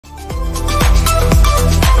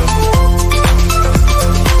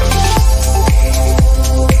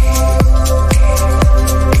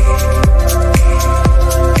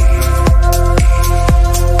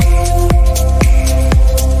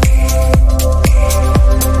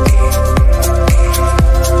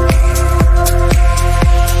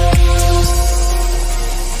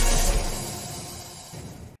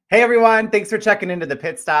Hey everyone, thanks for checking into the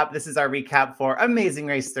Pit Stop. This is our recap for Amazing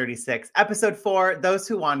Race 36, Episode 4, Those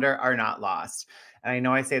Who Wander Are Not Lost. And I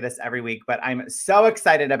know I say this every week, but I'm so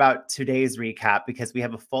excited about today's recap because we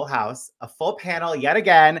have a full house, a full panel yet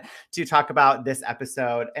again to talk about this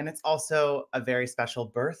episode. And it's also a very special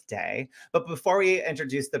birthday. But before we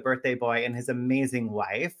introduce the birthday boy and his amazing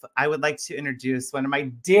wife, I would like to introduce one of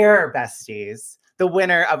my dear besties, the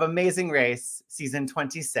winner of Amazing Race Season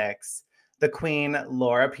 26, the Queen,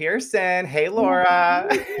 Laura Pierson. Hey, Laura.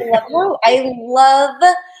 I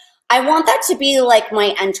want that to be like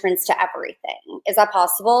my entrance to everything. Is that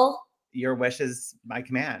possible? Your wish is my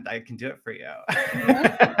command. I can do it for you.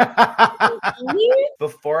 Mm-hmm.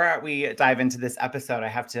 Before we dive into this episode, I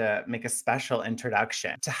have to make a special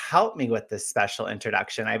introduction. To help me with this special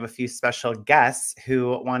introduction, I have a few special guests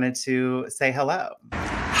who wanted to say hello.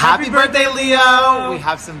 Happy birthday, Leo! We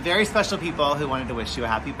have some very special people who wanted to wish you a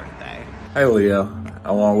happy birthday. Hey Leo,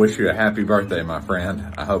 I want to wish you a happy birthday, my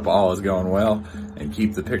friend. I hope all is going well, and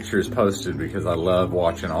keep the pictures posted because I love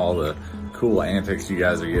watching all the cool antics you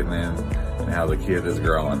guys are getting in and how the kid is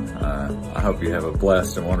growing. I hope you have a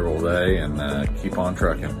blessed and wonderful day, and keep on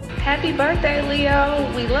trucking. Happy birthday, Leo.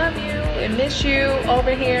 We love you and miss you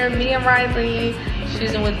over here. Me and Riley, she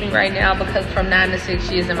isn't with me right now because from 9 to 6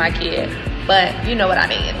 she isn't my kid, but you know what I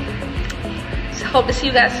mean. So hope to see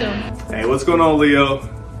you guys soon. Hey, what's going on, Leo?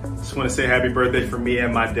 Just want to say happy birthday from me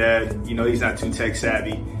and my dad. You know, he's not too tech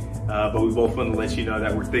savvy, but we both want to let you know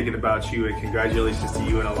that we're thinking about you, and congratulations to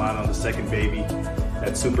you and Alana on the second baby.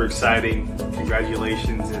 That's super exciting.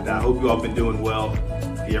 Congratulations, and I hope you all been doing well.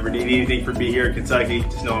 If you ever need anything from me here in Kentucky,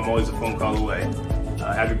 just know I'm always a phone call away.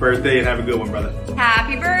 Happy birthday and have a good one, brother.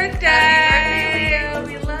 Happy birthday! Happy birthday, Leo.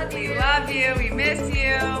 We love you. We love you. We miss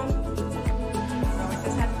you.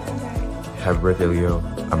 Happy birthday, Leo.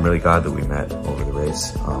 I'm really glad that we met over the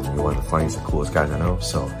race. You're one of the funniest and coolest guys I know,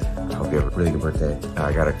 so I hope you have a really good birthday.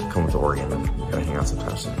 I gotta come to Oregon and we gotta hang out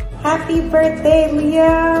sometime soon. Happy birthday,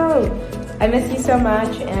 Leo! I miss you so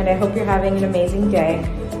much, and I hope you're having an amazing day.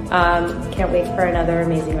 Can't wait for another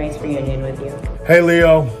Amazing Race reunion with you. Hey,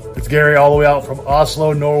 Leo. It's Gary all the way out from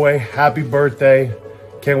Oslo, Norway. Happy birthday.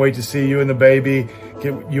 Can't wait to see you and the baby.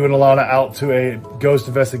 Get you and Alana out to a ghost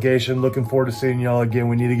investigation. Looking forward to seeing y'all again.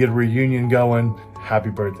 We need to get a reunion going. Happy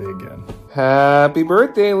birthday again. Happy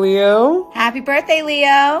birthday, Leo. Happy birthday,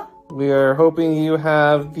 Leo. We are hoping you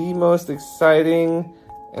have the most exciting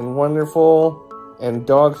and wonderful and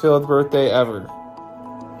dog-filled birthday ever.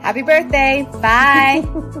 Happy birthday. Bye.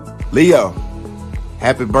 Leo,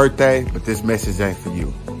 happy birthday, but this message ain't for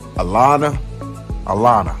you. Alana,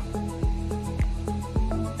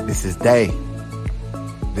 this is Day.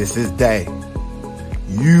 This is Day.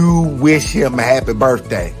 You wish him a happy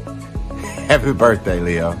birthday. Happy birthday,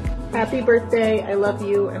 Leo. Happy birthday. I love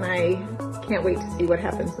you, and I can't wait to see what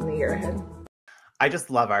happens in the year ahead. I just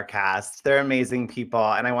love our cast. They're amazing people,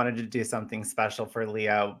 and I wanted to do something special for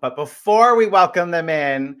Leo. But before we welcome them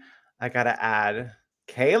in, I gotta add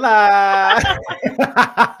Cayla.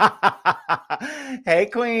 Hey,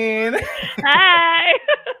 Queen. Hi.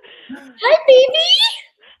 Hi, baby.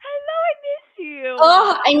 Hello, I miss you.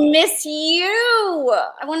 Oh, I miss you.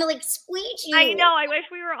 I want to like squeeze you. I know. I wish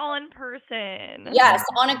we were all in person. Yes,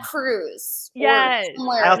 on a cruise. Yes.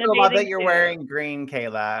 I also love that you're wearing green,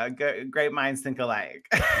 Cayla. Great minds think alike.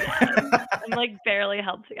 I'm like barely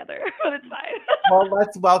held together, but it's fine. Well,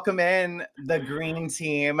 let's welcome in the green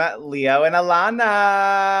team, Leo and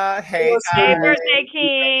Alana. Hey, Happy birthday,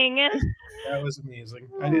 King. That was amazing.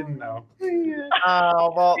 I didn't know.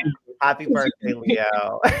 Oh, well, happy birthday,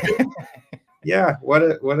 Leo. Yeah, what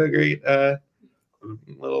a great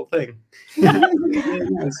little thing.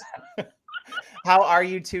 How are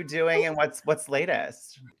you two doing, and what's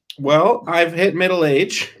latest? Well, I've hit middle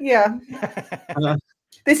age. Yeah.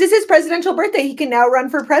 This is his presidential birthday. He can now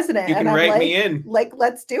run for president. You can write me in. Like,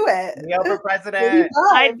 let's do it. Leo for president.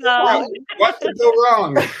 I know. What could go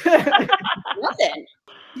wrong? Nothing.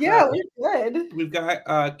 Yeah, we're good. We've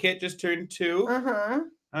got Kit just turned 2.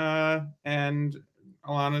 And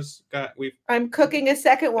Alana's got I'm cooking a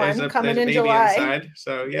second one coming in July. Inside,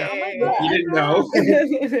 so yeah, Oh you didn't know.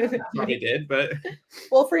 Probably did, but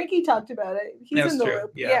well, Frankie talked about it. He's that's in the true.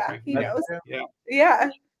 loop. Yeah, Yeah, he knows. Yeah.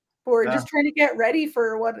 We're just trying to get ready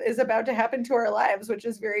for what is about to happen to our lives, which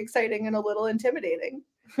is very exciting and a little intimidating.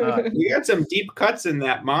 We got some deep cuts in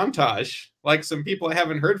that montage, like some people I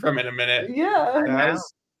haven't heard from in a minute. Yeah. That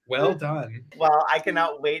was well done. Well, I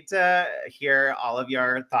cannot wait to hear all of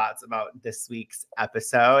your thoughts about this week's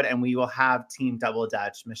episode. And we will have Team Double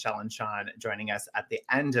Dutch, Michelle and Sean, joining us at the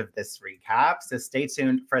end of this recap. So stay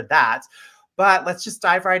tuned for that. But let's just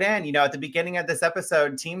dive right in. You know, at the beginning of this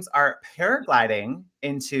episode, teams are paragliding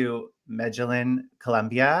into Medellin,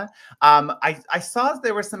 Colombia. I saw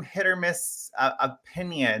there were some hit or miss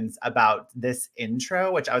opinions about this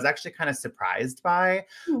intro, which I was actually kind of surprised by.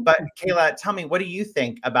 But Cayla, tell me, what do you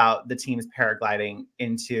think about the teams paragliding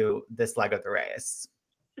into this leg of the race?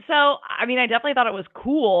 So, I mean, I definitely thought it was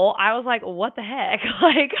cool. I was like, what the heck?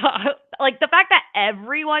 Like the fact that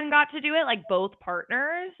everyone got to do it, like both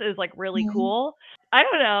partners, is like really cool. I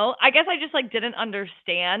don't know. I guess I just like didn't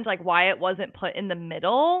understand like why it wasn't put in the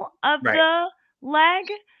middle of the leg.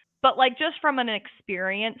 But like just from an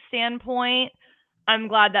experience standpoint, I'm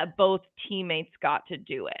glad that both teammates got to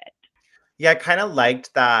do it. Yeah, I kind of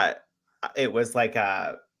liked that it was like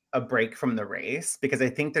a break from the race, because I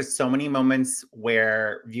think there's so many moments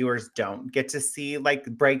where viewers don't get to see like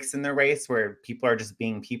breaks in the race where people are just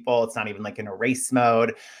being people. It's not even like in a race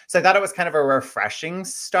mode. So I thought it was kind of a refreshing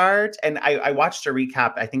start. And I watched a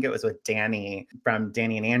recap, I think it was with Danny from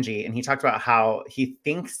Danny and Angie, and he talked about how he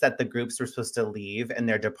thinks that the groups were supposed to leave in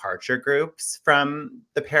their departure groups from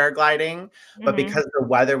the paragliding, but because the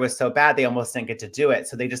weather was so bad, they almost didn't get to do it.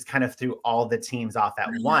 So they just kind of threw all the teams off at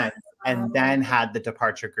once, and then had the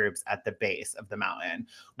departure groups at the base of the mountain.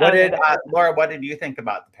 What did Laura, what did you think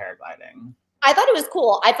about the paragliding? I thought it was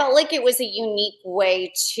cool. I felt like it was a unique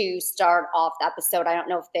way to start off the episode. I don't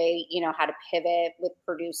know if they, you know, had to pivot with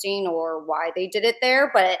producing or why they did it there,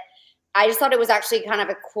 but I just thought it was actually kind of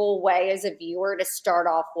a cool way as a viewer to start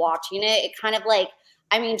off watching it. It kind of like,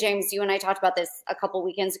 I mean, James, you and I talked about this a couple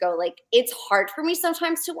weekends ago. Like, it's hard for me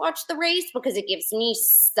sometimes to watch the race because it gives me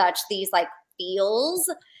such these like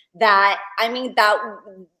feels that, I mean,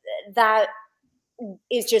 that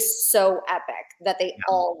is just so epic that they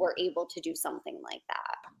all were able to do something like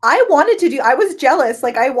that. I was jealous.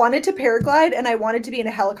 Like, I wanted to paraglide and I wanted to be in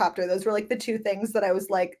a helicopter. Those were like the two things that I was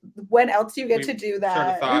like, when else do you get to do that? Sort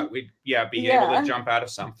of thought we'd be able to jump out of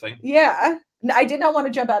something. Yeah. I did not want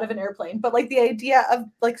to jump out of an airplane, but like the idea of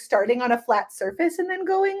like starting on a flat surface and then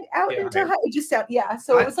going out into high, it just sound,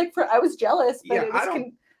 so it was like, I was jealous, but it was,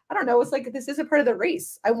 I don't know. It was like, this is a part of the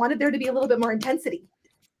race. I wanted there to be a little bit more intensity.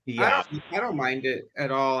 Yeah, I don't mind it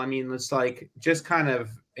at all. I mean, it's like just kind of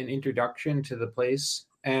an introduction to the place.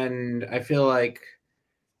 And I feel like,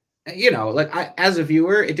 you know, like as a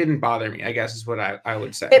viewer, it didn't bother me, I guess is what I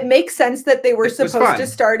would say. It makes sense that they were supposed to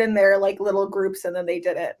start in their like little groups and then they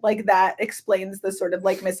did it. Like that explains the sort of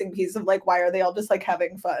like missing piece of like, why are they all just like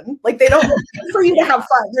having fun? Like they don't for you to have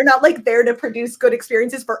fun. They're not like there to produce good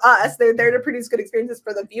experiences for us. They're there to produce good experiences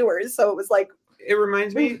for the viewers. So it was like, it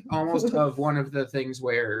reminds me almost of one of the things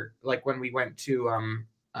where like when we went to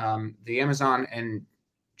the Amazon and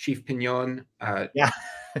Chief Pignon got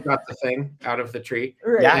the thing out of the tree.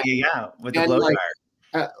 Right. Yeah, with the blow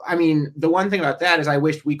dryer. I mean, the one thing about that is I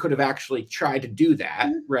wish we could have actually tried to do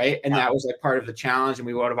that, right? And that was like part of the challenge, and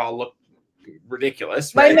we would have all looked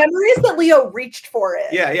ridiculous. Right? My memory is that Leo reached for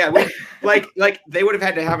it. Yeah. We, like they would have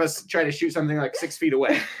had to have us try to shoot something like 6 feet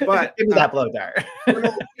away. But give me that blow dryer.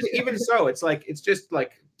 Even so, it's like it's just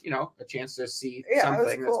like, you know, a chance to see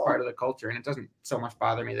something that's part of the culture, and it doesn't so much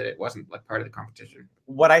bother me that it wasn't like part of the competition.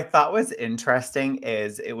 What I thought was interesting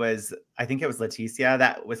is I think it was Leticia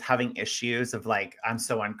that was having issues of like, I'm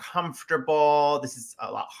so uncomfortable. This is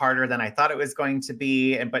a lot harder than I thought it was going to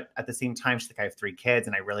be. But at the same time, she's like, I have 3 kids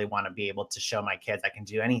and I really want to be able to show my kids I can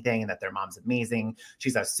do anything and that their mom's amazing.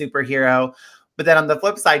 She's a superhero. But then on the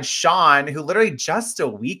flip side, Sean, who literally just a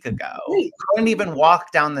week ago couldn't even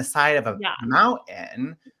walk down the side of a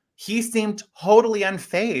mountain, he seemed totally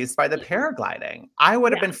unfazed by the paragliding. I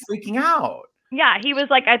would have been freaking out. Yeah, he was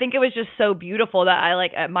like, I think it was just so beautiful that I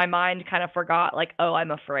like, my mind kind of forgot like, oh, I'm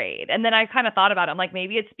afraid. And then I kind of thought about it. I'm like,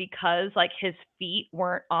 maybe it's because like his feet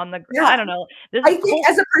weren't on the ground. I don't know. I think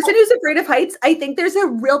as a person who's afraid of heights, I think there's a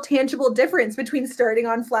real tangible difference between starting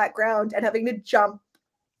on flat ground and having to jump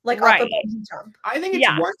like off a bungee jump. I think it's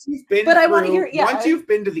once you've been I want to hear once you've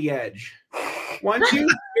been to the edge, once you've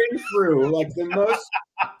been through like the most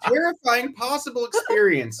terrifying possible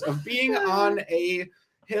experience of being on a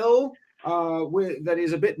hill that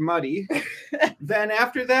is a bit muddy, then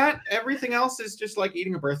after that, everything else is just like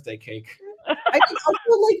eating a birthday cake. I think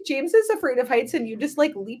also like James is afraid of heights and you just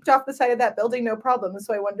like leaped off the side of that building, no problem.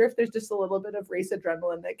 So I wonder if there's just a little bit of race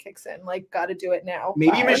adrenaline that kicks in, like gotta do it now.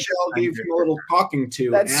 Maybe Michelle gave him a little talking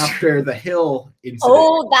to after the hill incident.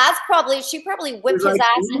 Oh, that's probably, she probably whipped his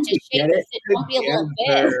ass into shape. It won't be a little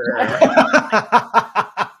bit.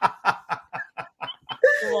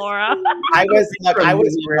 Laura. I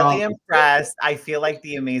was really impressed. I feel like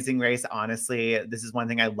The Amazing Race, honestly, this is one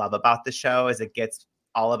thing I love about the show is it gets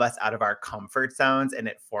all of us out of our comfort zones, and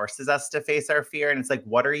it forces us to face our fear. And it's like,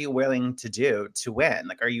 what are you willing to do to win?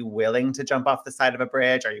 Like, are you willing to jump off the side of a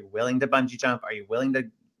bridge? Are you willing to bungee jump? Are you willing to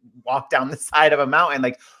walk down the side of a mountain?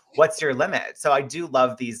 Like, what's your limit? So I do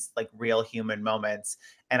love these like real human moments.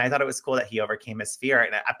 And I thought it was cool that he overcame his fear.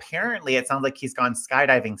 And apparently it sounds like he's gone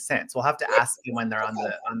skydiving since. We'll have to ask him when they're on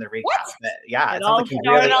the recap. But yeah, it sounds like he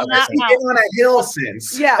really on a hill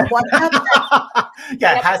since. Yeah, what happened?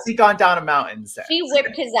 Yeah, has he gone down a mountain since? She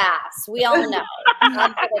whipped his ass. We all know.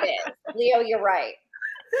 That's what it is. Leo, you're right.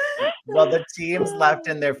 Well, the teams left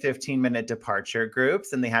in their 15-minute departure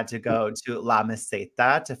groups, and they had to go to La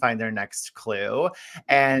Meseta to find their next clue.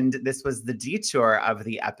 And this was the detour of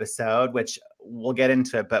the episode, which we'll get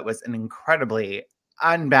into it, but was an incredibly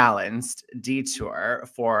unbalanced detour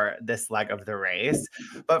for this leg of the race.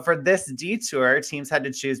 But for this detour, teams had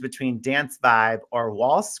to choose between Dance Vibe or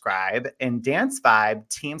Wall Scribe. In Dance Vibe,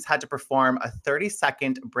 teams had to perform a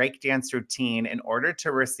 30-second breakdance routine in order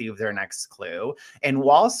to receive their next clue. In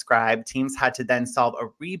Wall Scribe, teams had to then solve a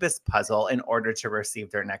rebus puzzle in order to receive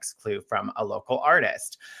their next clue from a local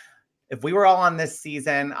artist. If we were all on this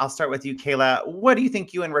season, I'll start with you, Cayla. What do you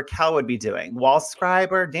think you and Raquel would be doing? Wall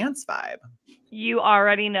Scribe or Dance Vibe? You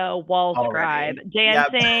already know Wall Scribe.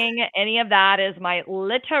 Dancing, any of that is my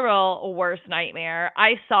literal worst nightmare.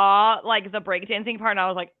 I saw like the breakdancing part and I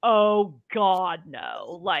was like, oh God,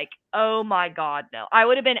 no. Like, oh my God, no. I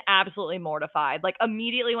would have been absolutely mortified. Like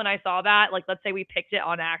immediately when I saw that, like let's say we picked it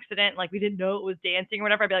on accident, like we didn't know it was dancing or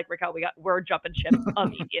whatever, I'd be like, Raquel, we're jumping ship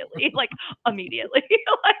immediately. Like immediately.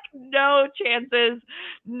 Like no chances,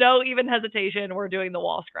 no even hesitation. We're doing the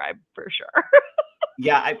Wall Scribe for sure.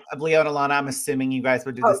 Yeah, Leo and Alana, I'm assuming you guys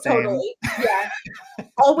would do the same. Totally. Yeah.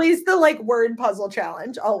 Always the like word puzzle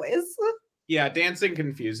challenge. Always. Yeah, dancing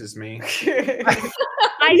confuses me.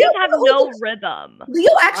 I just have no rhythm.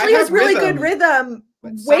 Leo actually has really good rhythm.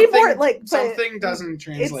 Way more like something doesn't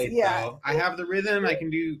translate though. I have the rhythm, I can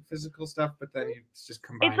do physical stuff, but then it's just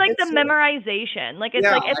combined. It's like the memorization. Like it's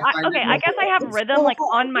like if I guess I have rhythm like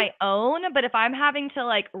on my own, but if I'm having to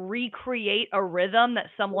like recreate a rhythm that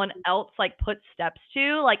someone else like put steps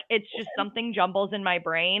to, like it's just something jumbles in my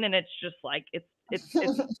brain and it's just like it's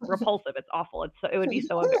repulsive. It's awful. It would be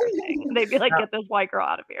so embarrassing. They'd be like, get this white girl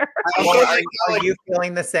out of here. Are you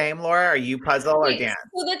feeling the same, Laura? Are you puzzle or dance?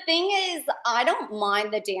 So the thing is, I don't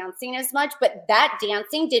mind the dancing as much, but that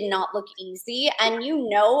dancing did not look easy. And you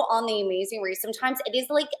know, on The Amazing Race, sometimes it is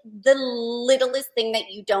like the littlest thing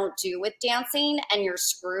that you don't do with dancing and you're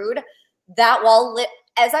screwed. That wall lit,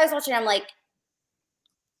 as I was watching, I'm like,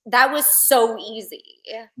 that was so easy.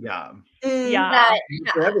 Yeah.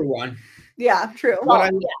 For everyone. Yeah, true.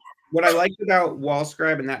 What I liked about Wall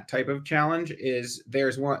Scribe and that type of challenge is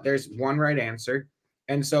there's one right answer.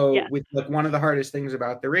 And so with like one of the hardest things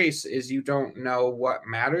about the race is you don't know what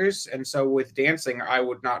matters. And so with dancing, I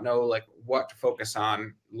would not know like what to focus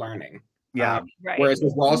on learning. Yeah. Right. Whereas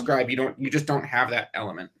with Wall Scribe, you just don't have that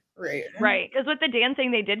element. Right. Right. Because with the dancing,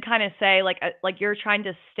 they did kind of say like you're trying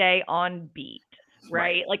to stay on beat.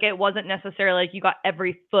 Right. Like it wasn't necessarily like you got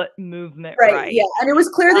every foot movement right. Yeah. And it was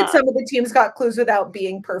clear that some of the teams got clues without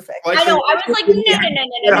being perfect. I know. I was like, no.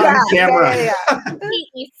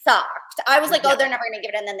 He sucked. I was like, oh, they're never going to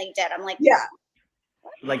give it. And then they did. I'm like,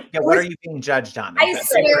 what are you being judged on? I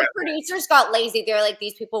swear producers got lazy. They were like,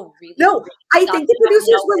 these people really. No, I think the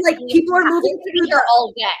producers were like, people are moving to here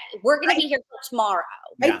all day. We're going to be here till tomorrow.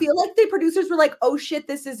 I feel like the producers were like, oh shit,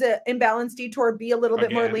 this is an imbalanced detour. Be a little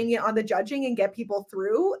bit more lenient on the judging and get people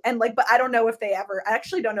through. And like, but I don't know if I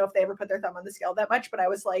actually don't know if they ever put their thumb on the scale that much, but I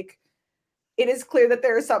was like, it is clear that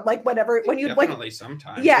there is some like whenever when you definitely like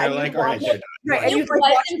sometimes like and you like watch the end of it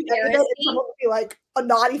and someone would be like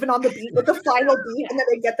not even on the beat with the final beat and then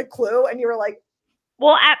they get the clue and you were like,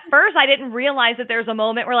 well, at first I didn't realize that there's a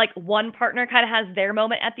moment where like one partner kind of has their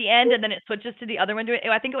moment at the end and then it switches to the other one doing it.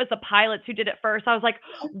 I think it was the pilots who did it first. I was like,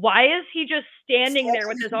 why is he just standing there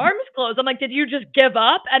with his arms closed? I'm like, did you just give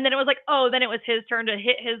up? And then it was like, oh, then it was his turn to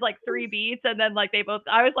hit his like 3 beats. And then like they both,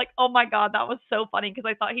 I was like, oh my God, that was so funny because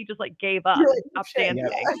I thought he just like gave up and stopped dancing.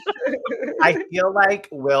 I feel like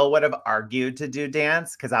Will would have argued to do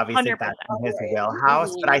dance because obviously 100%. That's in his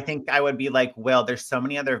wheelhouse. But I think I would be like, Will, there's so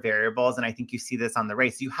many other variables. And I think you see this on the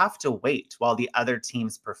race. You have to wait while the other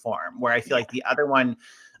teams perform, where I feel like the other one,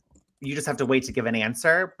 you just have to wait to give an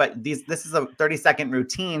answer. But this is a 30-second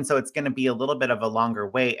routine, so it's going to be a little bit of a longer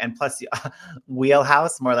wait. And plus,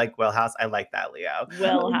 wheelhouse, more like wheelhouse. I like that, Leo.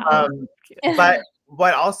 Wheelhouse.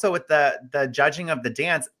 But also with the judging of the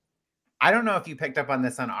dance, I don't know if you picked up on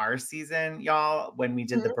this on our season, y'all, when we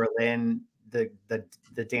did the Berlin, the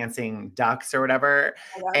dancing ducks or whatever,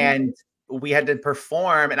 and we had to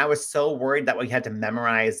perform, and I was so worried that we had to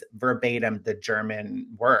memorize verbatim the German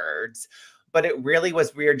words. But it really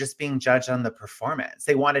was weird just being judged on the performance.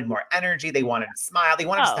 They wanted more energy. They wanted to smile. They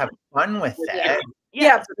wanted to have fun with it.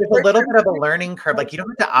 Yeah. So there's a little bit of a learning curve. Like, you don't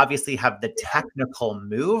have to obviously have the technical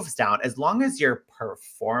moves down, as long as you're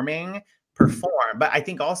perform. But I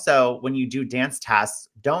think also when you do dance tasks,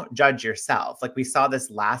 don't judge yourself. Like we saw this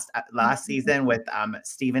last season with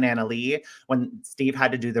Steve and Anna Lee, when Steve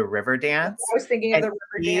had to do the river dance. I was thinking of the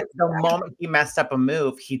river dance. The moment he messed up a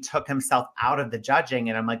move, he took himself out of the judging.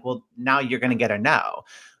 And I'm like, well, now you're going to get a no.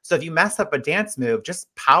 So if you mess up a dance move,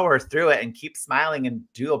 just power through it and keep smiling and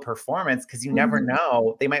do a performance, because you never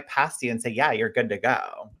know. They might pass you and say, yeah, you're good to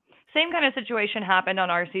go. Same kind of situation happened on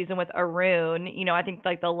our season with Arun. You know, I think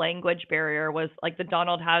like the language barrier was like the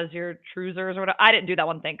Donald has your trousers or whatever. I didn't do that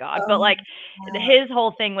one, thank God. But like his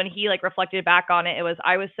whole thing when he like reflected back on it, it was,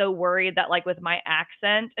 I was so worried that like with my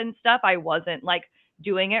accent and stuff, I wasn't like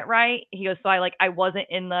doing it right. He goes, so I wasn't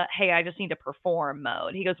in the, hey, I just need to perform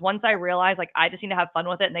mode. He goes, once I realized like I just need to have fun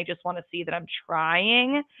with it and they just want to see that I'm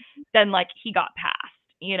trying, then like he got past,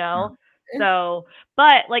 you know? So,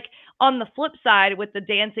 but like on the flip side with the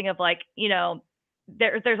dancing of like, you know,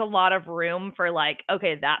 there's a lot of room for like,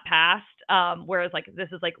 okay, that passed. Whereas like, this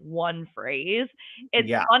is like one phrase. It's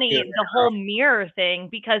funny, the whole mirror thing,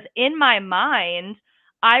 because in my mind,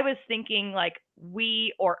 I was thinking like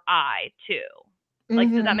we or I too. Like,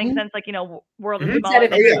 does that make sense? Like, you know, world is smaller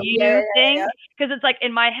than you think. Because it's like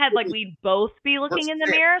in my head, like we'd both be looking in the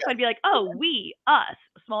mirror. So I'd be like, oh, we, us,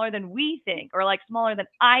 smaller than we think, or like smaller than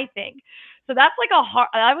I think. So that's like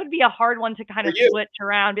that would be a hard one to kind of switch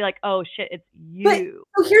around, be like, oh shit, it's you.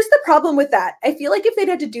 But here's the problem with that. I feel like if they'd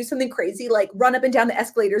had to do something crazy, like run up and down the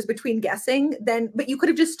escalators between guessing, but you could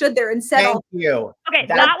have just stood there and said, Thank you. Okay,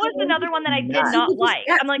 that was another one that I did not like.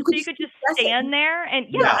 I'm like, so you could just stand there and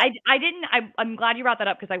I'm glad you brought that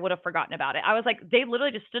up because I would have forgotten about it. I was like, they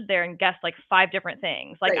literally just stood there and guessed like 5 different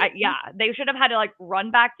things. Like, they should have had to like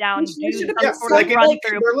run back down, do some sort of run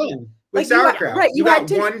through. Berlin. With sauerkraut, you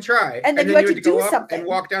got one try, and then you had to go do up something and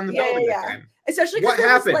walk down the building again. Especially what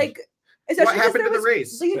happened? What happened to the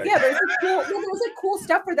race? There was like cool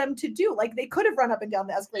stuff for them to do. Like they could have run up and down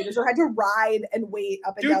the escalators, or had to ride and wait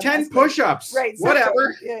up and down. Do 10 push-ups, right?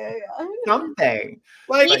 Whatever. Something.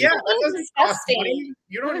 Like that doesn't cost money.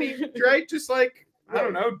 You don't need just like. I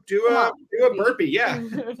don't know, do a burpee,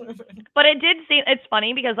 But it did seem, it's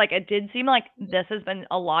funny because like it did seem like this has been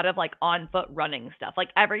a lot of like on foot running stuff. Like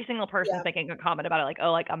every single person's making a comment about it, like,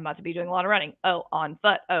 oh, like I'm about to be doing a lot of running. Oh, on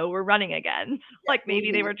foot. Oh, we're running again. Like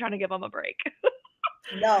maybe they were trying to give them a break.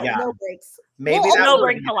 No breaks. Maybe no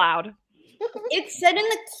breaks allowed. It said in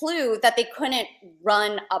the clue that they couldn't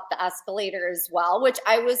run up the escalator as well, which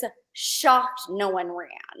I was shocked no one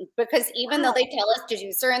ran, because even though they tell us to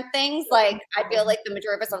do certain things, like I feel like the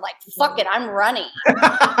majority of us are like, fuck it, I'm running.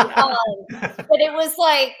 But it was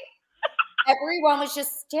like everyone was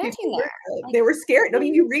just standing there. They were scared. I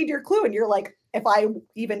mean, you read your clue and you're like, if I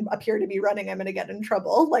even appear to be running, I'm going to get in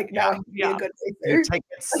trouble. Like, no, I'm be a good racer. You take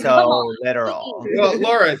it so literal. Well,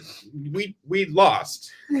 Laura, we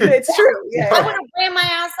lost. It's true. I would have ran my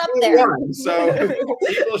ass up there. Won, so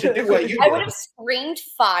people should do what you do. I would have screamed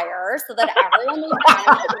fire so that everyone would run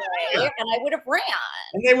away, and I would have ran.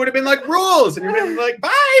 And they would have been like, rules, and you'd have been like,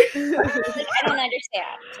 bye. Like, I don't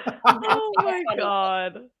understand. Oh my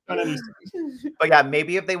God. But yeah,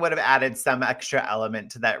 maybe if they would have added some extra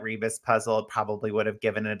element to that Rebus puzzle, it probably would have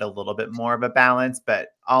given it a little bit more of a balance. But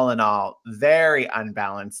all in all, very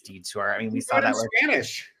unbalanced detour. I mean, we saw that with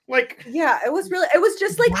Spanish. Like, yeah, it was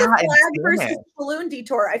just like the flag versus balloon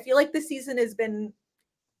detour. I feel like the season has been,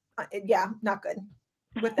 not good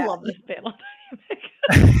with that. Love this panel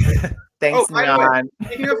dynamic. Thanks, Leon.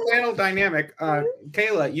 Speaking of flannel dynamic,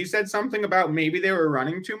 Cayla, you said something about maybe they were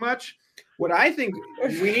running too much. What I think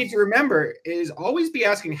we need to remember is always be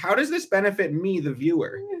asking, how does this benefit me, the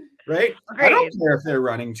viewer? Right? Great. I don't care if they're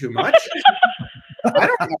running too much. I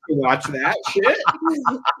don't have to watch that shit.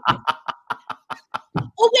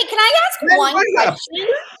 Oh, wait, can I ask one question?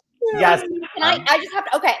 Yes. Can I just have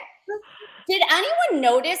to, okay. Did anyone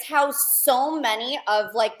notice how so many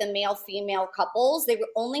of like the male-female couples, they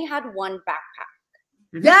only had one backpack?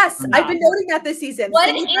 Yes, I've been noting that this season.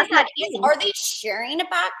 What is that? Are they sharing a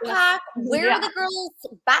backpack? Where are the girls'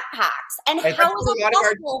 backpacks? And how is it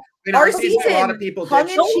possible? Our season, a lot of people did.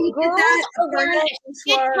 Girls are wearing a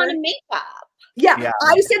shit ton of makeup. Yeah,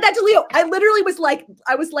 I said that to Leo. I literally was like,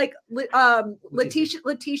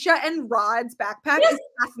 Letitia and Rod's backpack is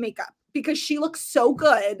half makeup. because she looks so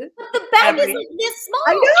good. But the bag isn't this small.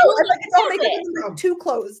 I know. I'm like, it's all making like 2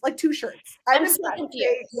 clothes, like 2 shirts. I'm so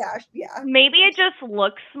confused. Yeah. Maybe it just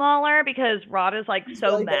looks smaller because Rod is like so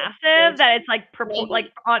really massive that it's like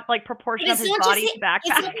proportion of his body to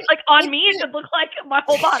backpack. Like on me, it could look like my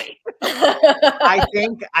whole body. I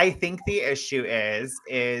think the issue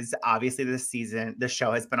is obviously the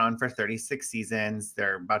show has been on for 36 seasons.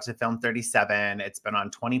 They're about to film 37. It's been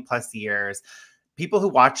on 20 plus years. People who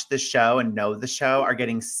watch the show and know the show are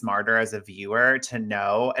getting smarter as a viewer to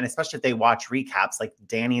know, and especially if they watch recaps, like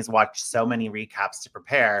Danny's watched so many recaps to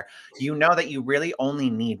prepare, you know that you really only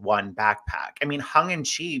need 1 backpack. I mean, Hung and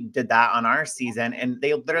Chi did that on our season, and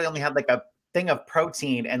they literally only had like a thing of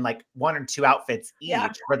protein and like 1 or 2 outfits each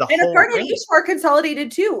for the whole Arcadia week. Ishwar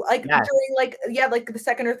consolidated too, like during like the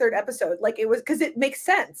 2nd or 3rd episode. Like it was because it makes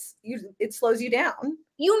sense. It slows you down.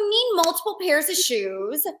 You need multiple pairs of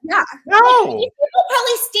shoes. Yeah. No. People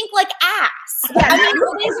probably stink like ass. Yeah,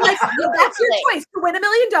 that's your choice. To win $1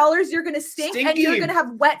 million, you're gonna stink and you're gonna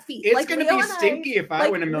have wet feet. It's like gonna be stinky if I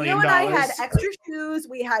win $1 million. Leo and I had extra shoes.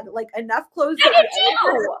 We had like enough clothes.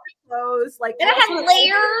 Clothes like and I had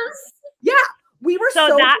layers. Yeah, we were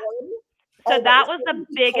so that was the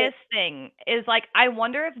biggest thing is like, I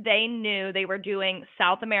wonder if they knew they were doing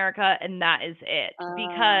South America and that is it.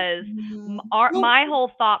 Because my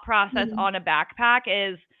whole thought process on a backpack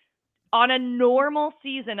is on a normal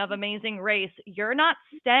season of Amazing Race, you're not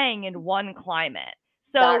staying in one climate.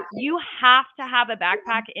 So you have to have a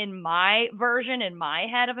backpack in my version, in my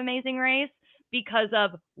head of Amazing Race, because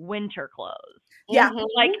of winter clothes. Yeah.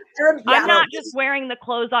 Like I'm not just wearing the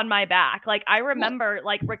clothes on my back. Like I remember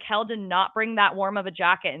like Raquel did not bring that warm of a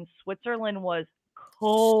jacket and Switzerland was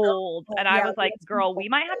cold. And I was like, girl, we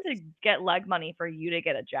might have to get leg money for you to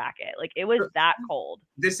get a jacket. Like it was that cold.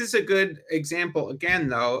 This is a good example again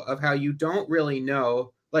though of how you don't really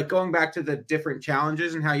know, like going back to the different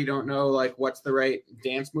challenges and how you don't know like what's the right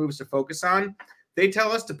dance moves to focus on. They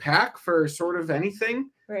tell us to pack for sort of anything.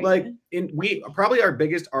 Right. Like we probably our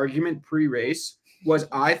biggest argument pre-race was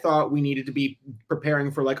I thought we needed to be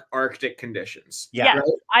preparing for like Arctic conditions. Yeah, right?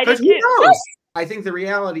 I did too. I think the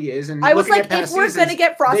reality is, and I was like, if we're going to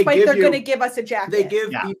get frostbite, they're going to give us a jacket. They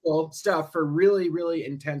give people stuff for really, really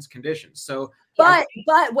intense conditions. So, but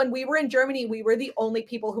when we were in Germany, we were the only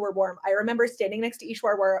people who were warm. I remember standing next to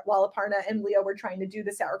Ishwar while Aparna and Leo were trying to do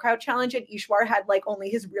the sauerkraut challenge, and Ishwar had like only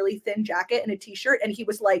his really thin jacket and a t-shirt, and he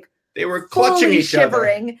was like, they were clutching each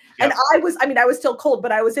shivering. Other. And I was still cold,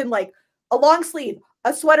 but I was in like a long sleeve,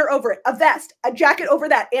 a sweater over it, a vest, a jacket over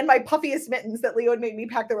that, and my puffiest mittens that Leo had made me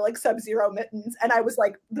pack. They were like sub-zero mittens, and I was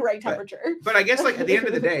like the right temperature. But I guess like at the end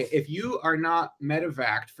of the day, if you are not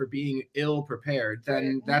medevaced for being ill prepared,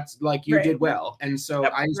 then that's like you did well. And so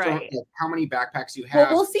I just don't know how many backpacks you have.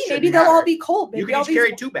 Well, we'll see. Maybe they'll all be cold. Maybe you can just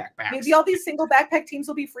carry 2 backpacks. Maybe all these single backpack teams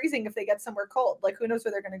will be freezing if they get somewhere cold. Like who knows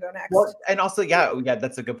where they're going to go next? Well, and also, yeah,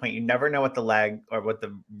 that's a good point. You never know what the leg or what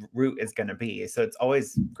the route is going to be. So it's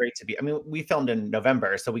always great to be. I mean, we filmed in November,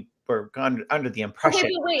 so we were under the impression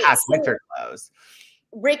past winter clothes.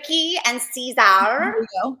 Ricky and Cesar.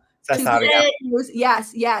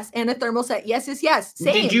 Yes, and a thermal set. Yes.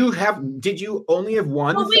 Same. Did you only have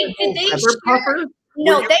one? Oh, wait, did they puffer?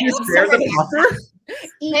 No, they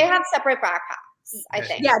have separate backpacks, I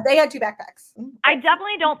think. Yeah, they had 2 backpacks. I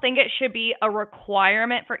definitely don't think it should be a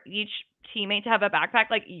requirement for each teammate to have a backpack.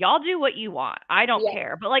 Like y'all do what you want. I don't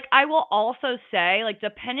care. But like I will also say, like,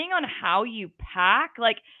 depending on how you pack,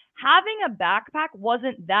 like having a backpack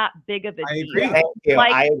wasn't that big of a deal. Thank you.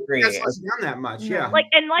 Like, I agree. That's not that much. Yeah. Like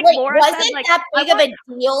Laura wasn't said, like that big of a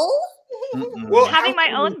deal? Well, having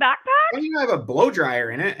my own backpack? Why do you have a blow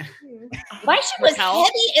dryer in it? My shit was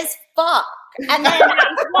heavy as fuck. And then,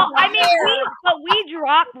 well, I mean,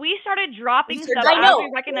 we started dropping stuff as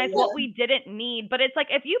we recognized what we didn't need. But it's like,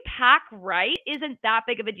 if you pack right, isn't that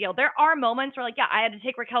big of a deal. There are moments where like, yeah, I had to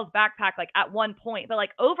take Raquel's backpack like at one point, but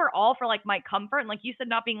like overall for like my comfort and like you said,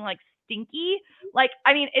 not being like stinky. Like,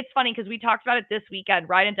 I mean, it's funny because we talked about it this weekend.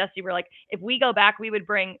 Ryan and Dusty were like, if we go back, we would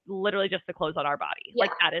bring literally just the clothes on our body.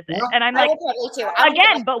 Like that is it. And I'm like,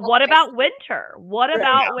 again, but what about winter? What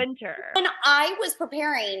about winter? When I was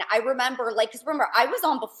preparing, I remember like, because remember, I was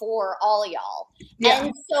on before all y'all.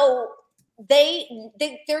 And so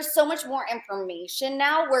there's so much more information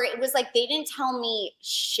now where it was like they didn't tell me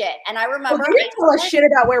shit. And I remember they didn't tell us shit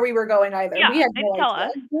about where we were going either. Yeah, we had they didn't tell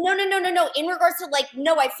us. No. In regards to like,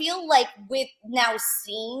 no, I feel like with now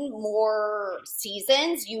seeing more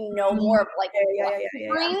seasons, you know more of like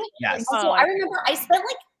Yes. So I remember I spent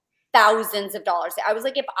like thousands of dollars. I was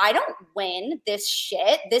like, if I don't win this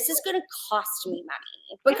shit, this is gonna cost me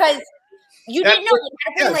money because You didn't know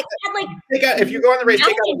if you go on the race, take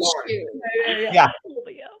out a lawn. Yeah.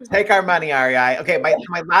 Take our money, REI. Okay,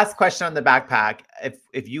 my last question on the backpack.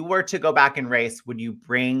 If you were to go back and race, would you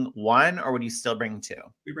bring one or would you still bring two?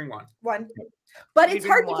 We bring one. One. But it's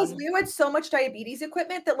hard because Leo had so much diabetes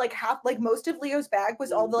equipment that like most of Leo's bag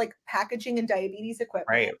was all the like packaging and diabetes equipment.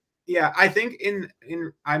 Right. Yeah, I think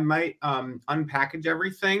I might unpackage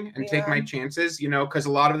everything and take my chances, you know, because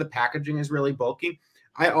a lot of the packaging is really bulky.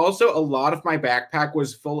 A lot of my backpack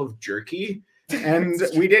was full of jerky, and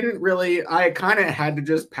we didn't really, I kind of had to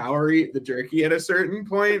just power eat the jerky at a certain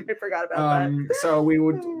point. I forgot about that. So we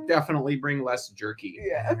would definitely bring less jerky.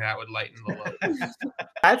 Yeah. That would lighten the load.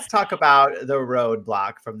 Let's talk about the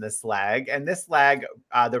roadblock from this leg. And this leg,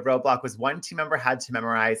 the roadblock was one team member had to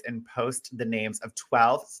memorize and post the names of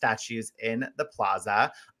 12 statues in the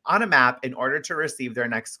plaza on a map in order to receive their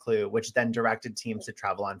next clue, which then directed teams to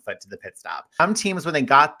travel on foot to the pit stop. Some teams, when they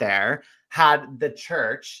got there, had the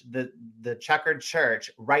church, the checkered church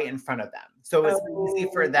right in front of them. So it was easy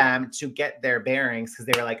for them to get their bearings because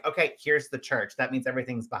they were like, okay, here's the church. That means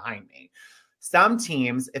everything's behind me. Some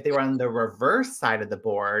teams, if they were on the reverse side of the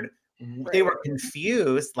board, they were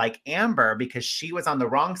confused like Amber because she was on the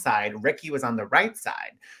wrong side. Ricky was on the right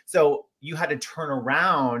side. So you had to turn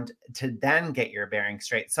around to then get your bearings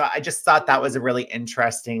straight. So I just thought that was a really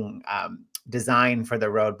interesting design for the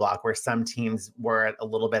roadblock where some teams were a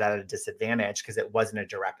little bit at a disadvantage because it wasn't a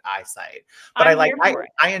direct eyesight. But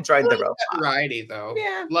I enjoyed the roadblock. Variety though.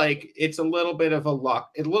 Yeah. Like it's a little bit of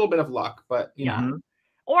luck, but you know.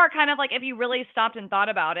 Or kind of like if you really stopped and thought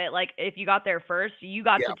about it, like if you got there first, you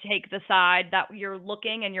got to take the side that you're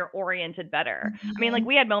looking and you're oriented better. I mean, like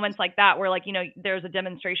we had moments like that where like, you know, there's a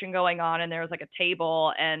demonstration going on and there was like a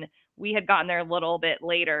table and we had gotten there a little bit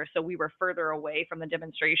later. So we were further away from the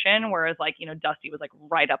demonstration. Whereas like, you know, Dusty was like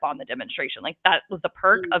right up on the demonstration. Like that was the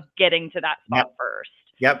perk of getting to that spot first.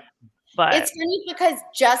 Yep. But it's funny because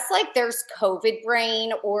just like there's COVID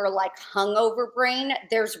brain or like hungover brain,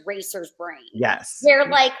 there's racer's brain. Yes. Where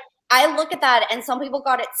like I look at that and some people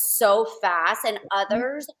got it so fast and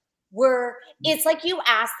others were, it's like you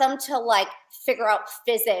ask them to like figure out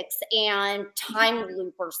physics and time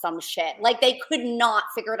loop or some shit. Like they could not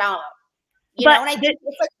figure it out. You know, and I think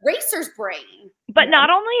it's like racer's brain. But not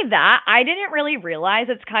only that, I didn't really realize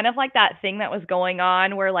it's kind of like that thing that was going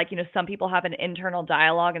on where like, you know, some people have an internal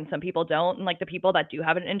dialogue and some people don't. And like the people that do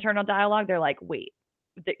have an internal dialogue, they're like, wait,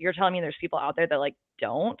 you're telling me there's people out there that like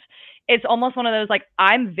don't. It's almost one of those like,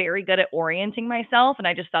 I'm very good at orienting myself. And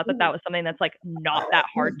I just thought that that was something that's like not that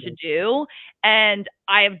hard to do. And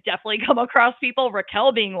I have definitely come across people,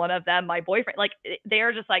 Raquel being one of them, my boyfriend, like they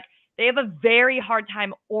are just like, they have a very hard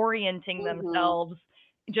time orienting themselves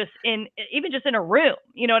just in a room,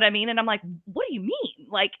 you know what I mean? And I'm like, what do you mean?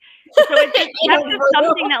 Like, so it's just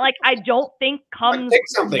something that like, I don't think comes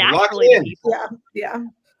naturally to people. Yeah.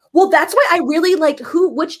 Well, that's why I really liked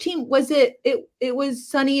which team was it? It was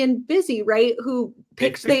Sunny and Busy, right? Who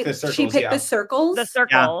picked the circles, she picked the circles. The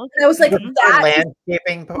circles. And I was like, that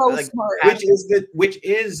landscaping, so smart. Which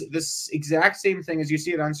is this exact same thing as you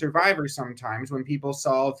see it on Survivor sometimes when people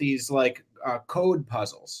solve these like code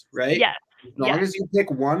puzzles, right? Yeah. As long as you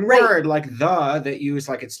pick one word like that use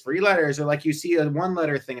like it's 3 letters, or like you see a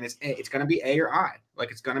 1-letter thing and it's going to be A or I,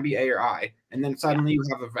 like it's going to be A or I, and then suddenly you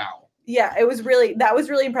have a vowel. Yeah, that was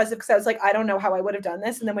really impressive because I was like, I don't know how I would have done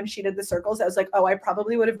this. And then when she did the circles, I was like, oh, I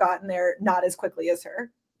probably would have gotten there not as quickly as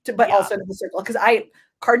her, but also to the circle. Because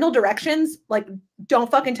cardinal directions, like, don't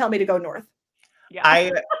fucking tell me to go north. Yeah.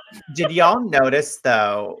 Did y'all notice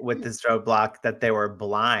though with this roadblock that there were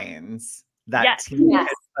blinds that team had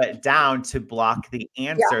put down to block the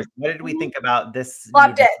answers? Yeah. What did we think about this?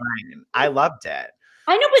 Loved it. I loved it.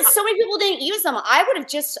 I know, but so many people didn't use them. I would have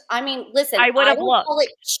just, listen, I would have looked. Call it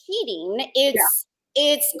cheating.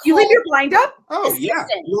 It's you leave your blind up? Oh, assistant. Yeah.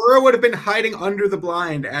 Laura would have been hiding under the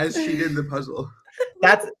blind as she did the puzzle.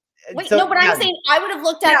 I'm saying I would have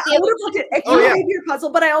looked at if you leave your puzzle,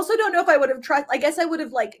 but I also don't know if I would have tried. I guess I would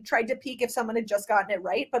have like tried to peek if someone had just gotten it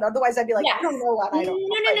right, but otherwise I'd be like, I don't know what I don't know.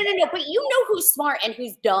 No. But you know who's smart and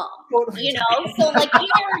who's dumb. You know? So like you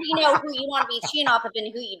already know who you want to be cheating off of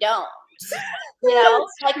and who you don't. You know,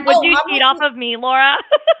 like, would you cheat off of me, Laura?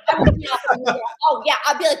 I would cheat off of me. Oh yeah,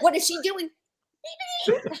 I'd be like, what is she doing?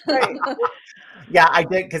 Yeah, I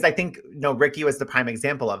did, because I think Ricky was the prime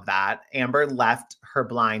example of that. Amber left her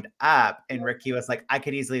blind up, and Ricky was like, I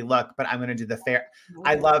could easily look, but I'm going to do the fair.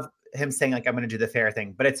 I love him saying like, I'm going to do the fair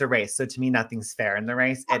thing, but it's a race. So to me, nothing's fair in the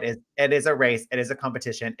race. It is a race. It is a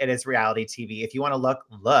competition. It is reality TV. If you want to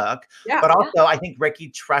look. Yeah, but also I think Ricky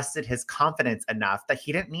trusted his confidence enough that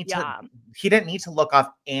he didn't need to look off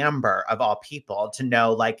Amber of all people to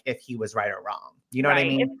know like if he was right or wrong. You know what I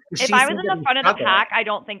mean? If I was in the front of the pack, I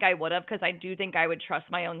don't think I would have, because I do think I would trust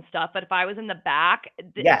my own stuff. But if I was in the back,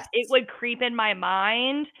 it would creep in my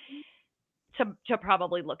mind to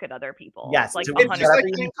probably look at other people. Yes, like it's just like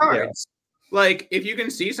playing cards. Like if you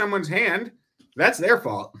can see someone's hand, that's their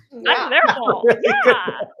fault. That's their fault.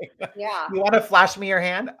 Yeah. You want to flash me your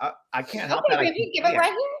hand? I can't help that. Give it right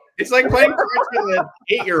here. It's like playing cards with an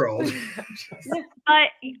 8-year-old. But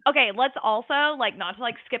okay, let's also like not to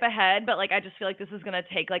like skip ahead, but like I just feel like this is gonna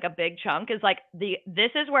take like a big chunk. Is like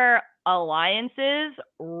this is where alliances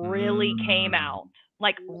really came out.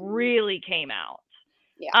 Like really came out.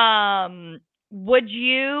 Yeah. Would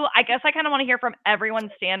you? I guess I kind of want to hear from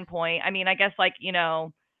everyone's standpoint. I mean, I guess like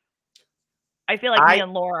I feel like me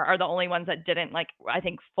and Laura are the only ones that didn't like I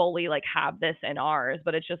think fully like have this in ours,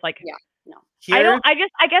 but it's just like no. I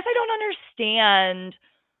guess I don't understand.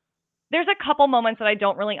 There's a couple moments that I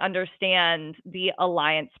don't really understand the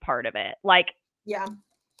alliance part of it. Like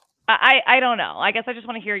I don't know. I guess I just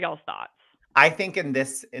want to hear y'all's thoughts. I think in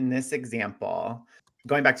this example,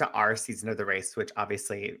 going back to our season of the race, which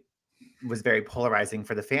obviously was very polarizing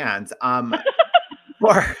for the fans.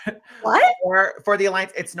 For the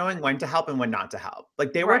alliance, it's knowing when to help and when not to help.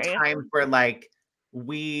 Like there were times where like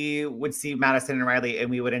we would see Madison and Riley and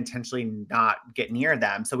we would intentionally not get near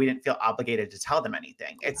them, so we didn't feel obligated to tell them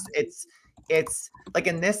anything. It's like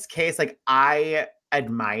in this case, like I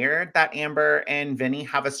admired that Amber and Vinny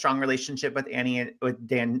have a strong relationship with Danny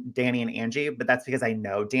and Angie, but that's because I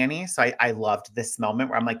know Danny. So I loved this moment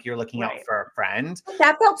where I'm like, you're looking out for a friend.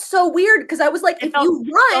 That felt so weird because I was like, if you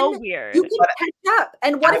run, you can catch up.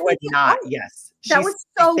 And what if we not? Yes. That was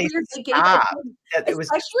so weird. They gave it,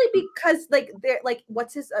 especially because like they're like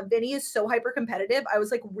what's his Vinny is so hyper competitive. I was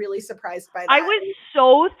like really surprised by that. I was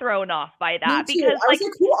so thrown off by that because I was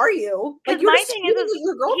like, who are you? Like my thing is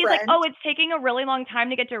your girlfriend. He's like, oh, it's taking a really long time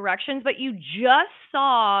to get directions, but you just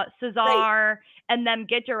saw Cesar and them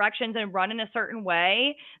get directions and run in a certain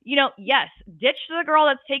way. You know, yes, ditch the girl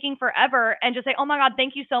that's taking forever and just say, oh my God,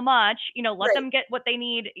 thank you so much. You know, let them get what they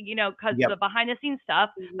need, you know, because the behind the scenes stuff.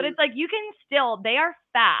 But it's like, you can still, they are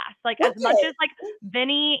fast. Like as much as like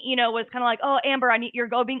Vinny, you know, was kind of like, oh, Amber, you're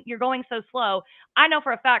going so slow. I know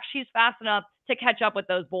for a fact she's fast enough to catch up with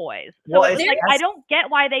those boys. So it's like, I don't get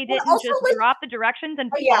why they didn't just drop the directions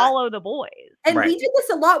and follow the boys. And we did this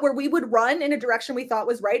a lot where we would run in a direction we thought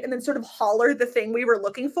was right and then sort of holler the thing we were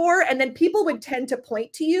looking for. And then people would tend to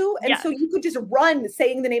point to you. And so you could just run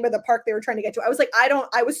saying the name of the park they were trying to get to. I was like,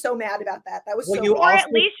 I was so mad about that. That was so or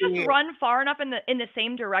at least just run far enough in the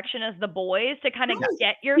same direction as the boys to kind of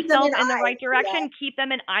get yourself in the right direction, keep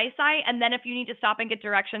them in eyesight. And then if you need to stop and get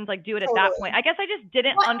directions, like do it at that point. I guess I just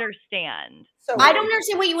didn't understand. So I don't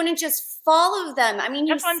understand why you wouldn't just follow them. I mean,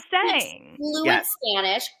 that's what I'm saying. Fluent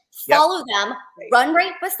Spanish, follow them, run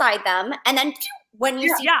right beside them, and then when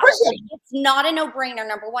you see person, it's not a no-brainer,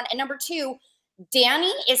 number one. And number two,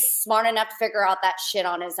 Danny is smart enough to figure out that shit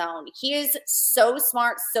on his own. He is so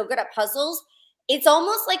smart, so good at puzzles. It's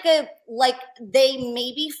almost like they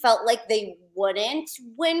maybe felt like they wouldn't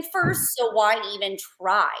win first, so why even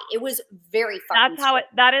try? It was very fun.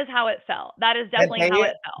 That is how it felt. That is definitely how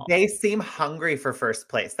it felt. They seem hungry for first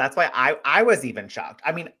place. That's why I was even shocked.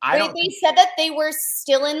 I mean, they said that they were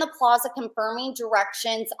still in the plaza confirming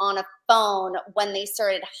directions on a phone when they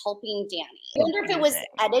started helping Danny. I wonder if it was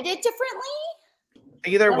edited differently.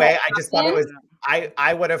 Either way, I just thought it was.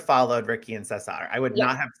 I would have followed Ricky and Cesar. I would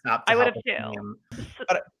not have stopped. I would have too.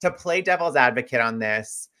 But to play devil's advocate on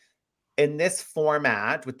this, in this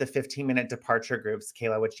format with the 15-minute departure groups,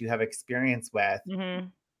 Cayla, which you have experience with,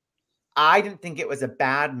 I didn't think it was a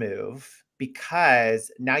bad move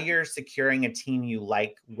because now you're securing a team you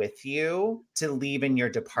like with you to leave in your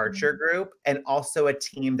departure group, and also a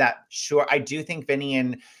team that, sure, I do think Vinny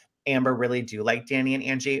and Amber really do like Danny and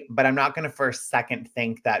Angie, but I'm not going to for a second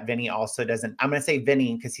think that Vinny also doesn't. I'm going to say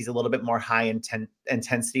Vinny because he's a little bit more high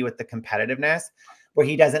intensity with the competitiveness, where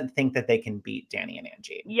he doesn't think that they can beat Danny and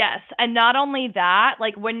Angie. Yes. And not only that,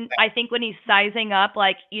 like when he's sizing up,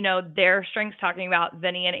 like, you know, their strengths, talking about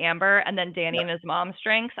Vinny and Amber and then Danny and his mom's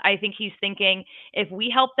strengths, I think he's thinking, if we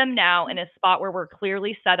help them now in a spot where we're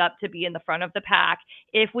clearly set up to be in the front of the pack,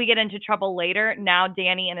 if we get into trouble later, now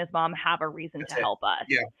Danny and his mom have a reason to help us.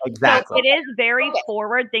 Yeah, exactly. So it is very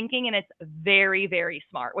forward thinking, and it's very, very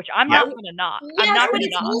smart, which I'm not going to knock. I'm not going to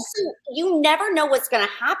knock. Also, you never know what's going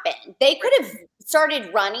to happen. They could have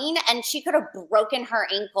started running and she could have broken her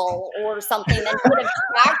ankle or something and would have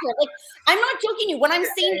tracked her. Like, I'm not joking you. What I'm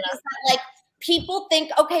saying is that, like, people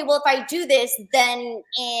think, okay, well, if I do this, then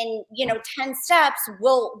in, 10 steps,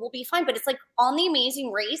 we'll be fine. But it's like on The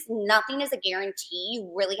Amazing Race, nothing is a guarantee.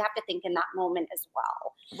 You really have to think in that moment as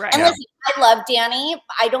well. Right. And listen, I love Danny.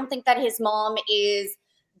 I don't think that his mom is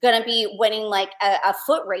going to be winning like a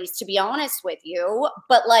foot race, to be honest with you.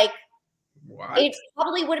 But like, it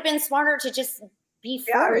probably would have been smarter to just be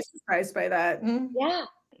first. I was surprised by that. Yeah.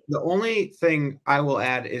 The only thing I will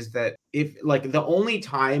add is that if like the only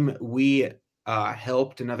time we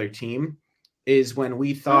helped another team is when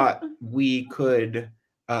we thought we could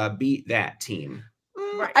beat that team.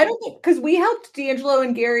 I don't think, because we helped D'Angelo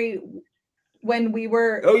and Gary when we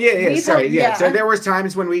were. Oh yeah. Sorry. So there was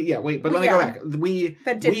times when we let me go back. We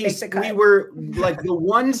were like the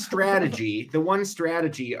one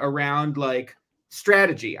strategy around like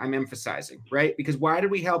strategy. I'm emphasizing, right? Because why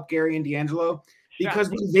did we help Gary and D'Angelo?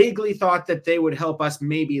 Because we vaguely thought that they would help us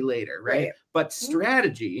maybe later, right? But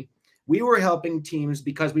strategy, we were helping teams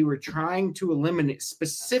because we were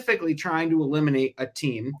specifically trying to eliminate a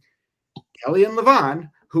team, Kelly and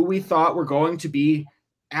Levon, who we thought were going to be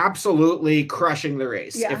absolutely crushing the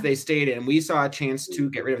race if they stayed in. We saw a chance to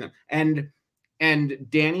get rid of them. And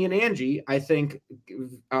Danny and Angie, I think,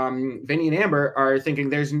 Vinny and Amber are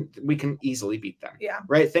thinking we can easily beat them. Yeah.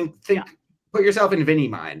 Right? Think put yourself in Vinny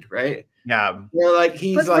mind, right? Yeah. You're like,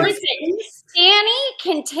 he's like, listen, Danny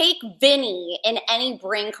can take Vinny in any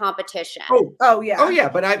bring competition. Oh yeah.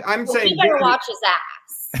 But I'm saying you better watch his ass.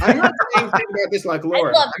 I'm not saying think about this like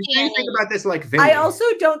Laura. I'm saying think about this like Vinny. I also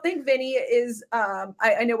don't think Vinny is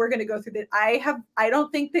I know we're going to go through that. I don't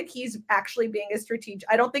think that he's actually being a strategic.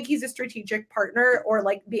 I don't think he's a strategic partner or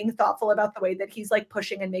like being thoughtful about the way that he's like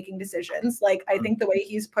pushing and making decisions. Like I think the way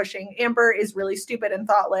he's pushing Amber is really stupid and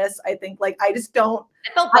thoughtless. I think like I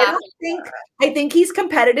think he's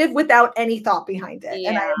competitive without any thought behind it.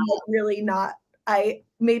 And I'm like really not.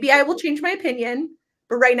 Maybe I will change my opinion.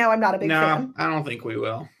 But right now, I'm not a big fan. I don't think we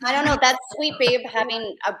will. I don't know. That sweet babe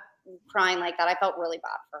having a crying like that, I felt really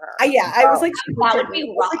bad for her. I was like, that would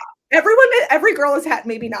be rough. Like, every girl has had,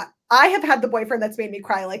 maybe not. I have had the boyfriend that's made me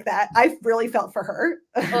cry like that. I really felt for her.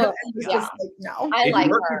 Just like, no. If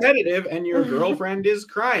you're competitive and your girlfriend is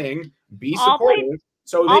crying, be supportive.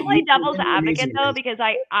 I'll play devil's advocate though, because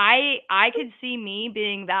I could see me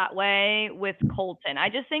being that way with Colton. I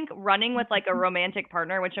just think running with like a romantic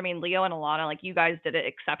partner, which I mean Leo and Alana, like you guys did it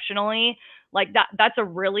exceptionally. Like that's a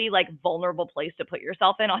really like vulnerable place to put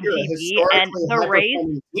yourself in on TV. And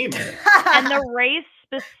the race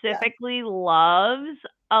specifically loves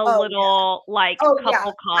a little like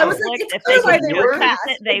couple conflict. If they can showcase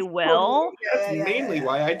it, they will. That's mainly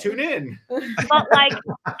why I tune in. But like,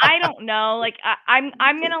 I don't know. Like, I'm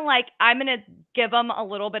gonna give them a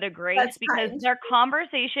little bit of grace because their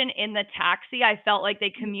conversation in the taxi, I felt like they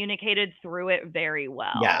communicated through it very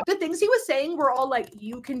well. Yeah. The things he was saying were all like,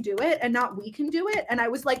 "You can do it," and not "We can do it." And I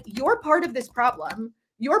was like, "You're part of this problem.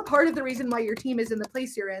 You're part of the reason why your team is in the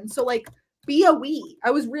place you're in. So like, be a we."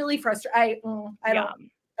 I was really frustrated.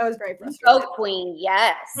 I was very frustrated. Oh, queen,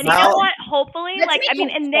 yes. And you know what? Hopefully, like, I mean,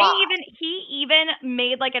 and he even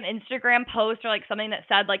made like an Instagram post or like something that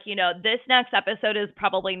said like, this next episode is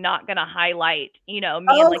probably not going to highlight, me in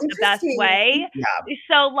like the best way. Yeah.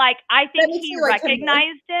 So like, I think he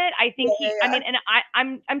recognized it. I think I mean, and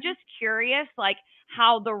I'm just curious, like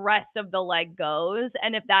how the rest of the leg goes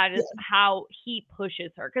and if that is how he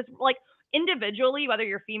pushes her. Cause like, individually, whether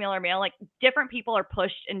you're female or male, like different people are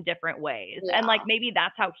pushed in different ways. And like maybe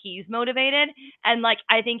that's how he's motivated. And like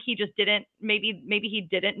I think he just didn't maybe he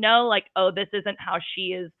didn't know like, oh, this isn't how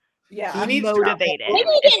she is motivated. Maybe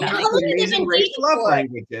he didn't love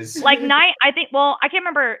languages. Like I think I can't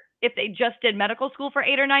remember if they just did medical school for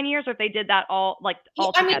 8 or 9 years or if they did that all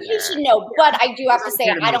together. I mean, you should know, but I do have to say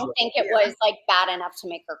I don't think it was like bad enough to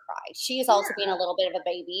make her cry. She's also being a little bit of a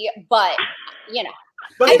baby, but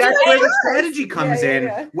But that's where the strategy comes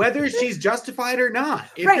in, whether she's justified or not.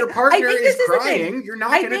 If your partner is crying, you're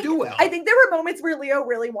not going to do well. I think there were moments where Leo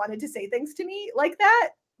really wanted to say things to me like that,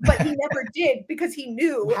 but he never did because he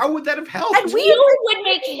knew. How would that have helped? And you would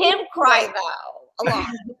make him cry though.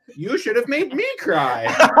 You should have made me cry.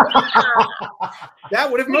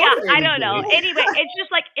 That would have motivated I don't know. Anyway, it's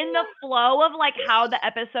just like in the flow of like how the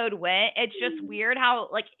episode went, it's just weird how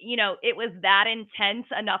like, it was that intense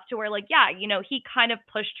enough to where like, he kind of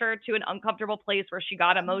pushed her to an uncomfortable place where she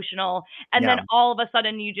got emotional. And then all of a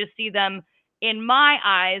sudden you just see them, in my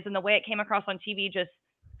eyes and the way it came across on TV, just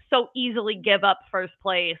so easily give up first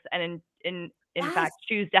place and in fact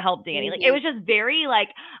choose to help Danny. Like it was just very like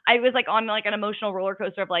I was like on like an emotional roller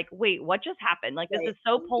coaster of like, wait, what just happened? Like this is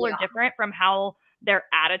so polar different from how their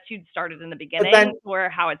attitude started in the beginning or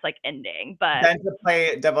how it's like ending. But then to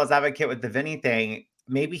play devil's advocate with the Vinny thing,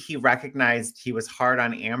 maybe he recognized he was hard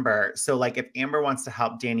on Amber. So like if Amber wants to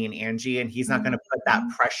help Danny and Angie and he's not going to put that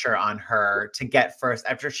pressure on her to get first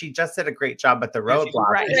after she just did a great job at the roadblock.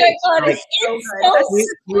 Right. It's so stupid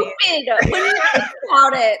when you think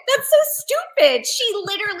about it. That's so stupid. She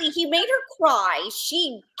literally, he made her cry.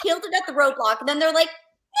 She killed it at the roadblock. And then they're like,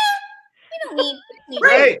 we don't need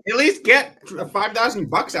right. At least get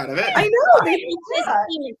 $5,000 out of it. I know. They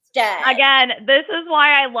instead. Again, this is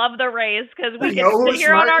why I love the race because we can sit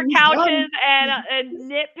here on our couches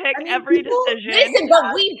and nitpick every decision. Listen,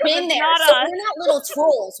 but we've been there, so we're not little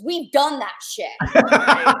trolls. We've done that shit. I'm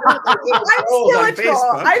still a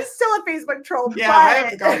troll. I'm still a Facebook troll. Yeah, I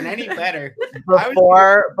haven't gotten any better.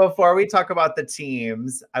 Before we talk about the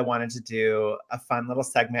teams, I wanted to do a fun little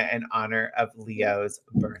segment in honor of Leo's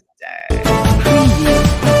birthday.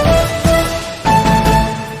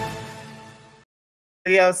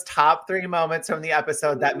 Leo's top 3 moments from the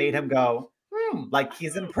episode that made him go, like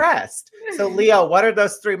he's impressed. So Leo, what are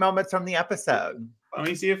those 3 moments from the episode? Let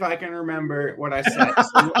me see if I can remember what I said.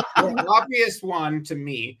 So the obvious one to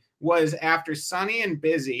me was after Sunny and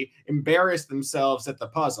Busy embarrassed themselves at the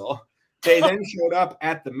puzzle, they then showed up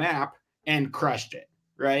at the map and crushed it,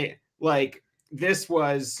 right? Like this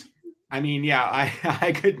was, I mean, yeah,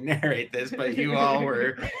 I could narrate this, but you all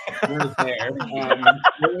were there.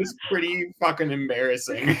 It was pretty fucking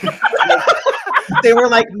embarrassing. They were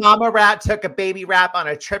like, Mama Rat took a baby rat on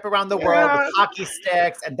a trip around the world with hockey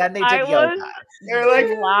sticks, and then they did yoga. They're like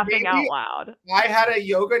laughing out loud. I had a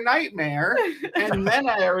yoga nightmare, and then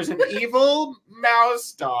there was an evil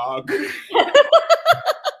mouse dog.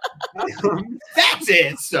 That's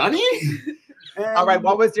it, Sonny. All right,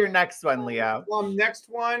 what was your next one, Leo? Next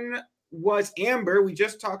one was Amber. We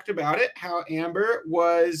just talked about it, how Amber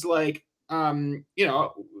was like, you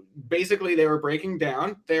know, basically they were breaking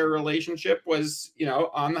down. Their relationship was, you know,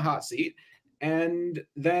 on the hot seat. And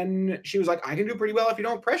then she was like, I can do pretty well if you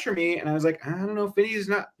don't pressure me. And I was like, I don't know if Vinny's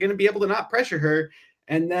not going to be able to not pressure her.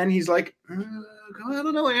 And then he's like, I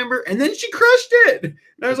don't know, Amber. And then she crushed it. And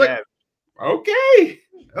I was like,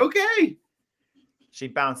 okay. She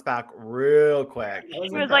bounced back real quick. He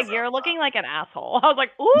was like, you're looking like an asshole. I was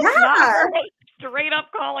like, ooh, straight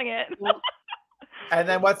up calling it. And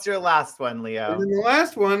then what's your last one, Leo? And then the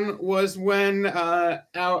last one was when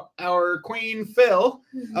our queen Phil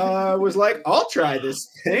was like, I'll try this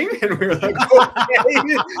thing. And we were like,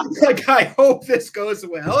 okay. Like, I hope this goes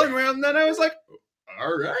well. And then I was like,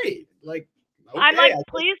 all right. Like, okay. I'm like,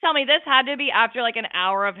 please tell me this had to be after like an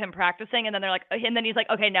hour of him practicing, and then they're like, and then he's like,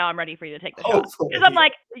 okay, now I'm ready for you to take the shot. Because I'm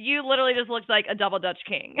like, you literally just looked like a double Dutch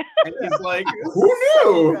king. And he's like, who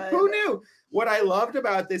knew? Who knew? What I loved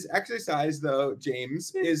about this exercise, though,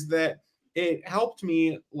 James, is that it helped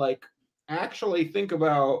me like actually think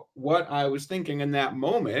about what I was thinking in that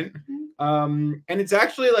moment. And it's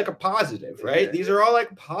actually like a positive, right? These are all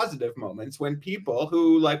like positive moments when people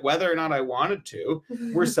who, like, whether or not I wanted to,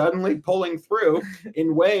 were suddenly pulling through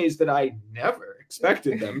in ways that I never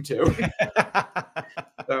expected them to.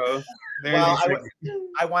 So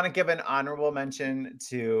I want to give an honorable mention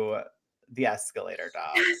to the escalator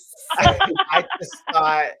dog. I just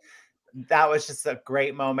thought that was just a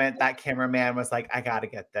great moment. That cameraman was like, I got to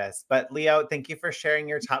get this. But Leo, thank you for sharing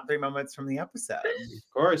your top 3 moments from the episode.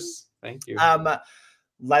 Of course. Thank you.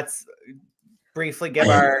 Let's briefly give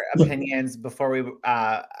our opinions before we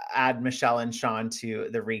add Michelle and Sean to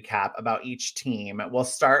the recap about each team. We'll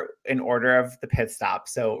start in order of the pit stop.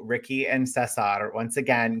 So Ricky and Cesar, once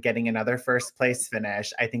again, getting another first place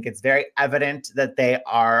finish. I think it's very evident that they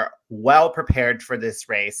are well prepared for this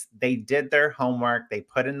race. They did their homework, they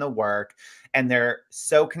put in the work, and they're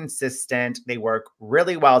so consistent. They work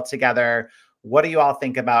really well together. What do you all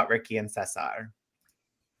think about Ricky and Cesar?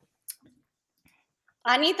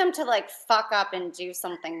 I need them to like fuck up and do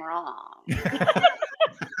something wrong. Yeah,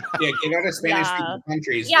 get out of Spanish speaking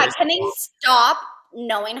countries. Yeah, can they stop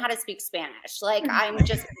knowing how to speak Spanish? Like, I'm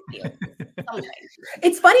just confused. Something.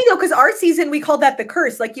 It's funny though, because our season we called that the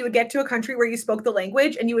curse. Like, you would get to a country where you spoke the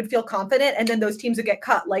language and you would feel confident, and then those teams would get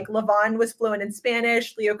cut. Like Lavon was fluent in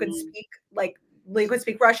Spanish, Leo could speak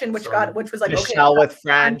Russian, which was like Michelle with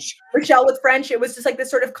French. Michelle with French. It was just like this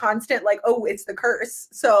sort of constant, like, oh, it's the curse.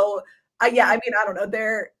 So yeah, I mean, I don't know.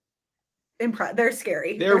 They're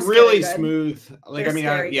scary. They're really smooth. Like, They're I mean,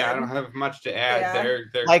 scary I good. don't have much to add. Yeah.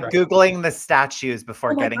 They're like incredible. Googling the statues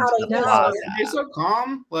before getting God, to the I know. plaza. They're so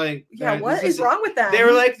calm. Like, Yeah, man, what is wrong with them? They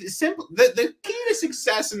were like simple. The key to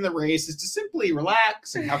success in the race is to simply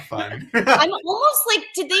relax and have fun. I'm almost like,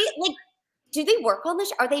 do they work on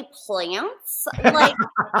this? Are they plants? Like,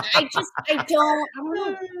 I don't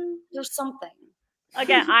know. There's something.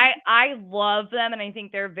 Again, I love them, and I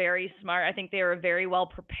think they're very smart. I think they were very well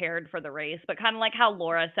prepared for the race, but kind of like how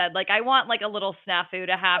Laura said, like, I want like a little snafu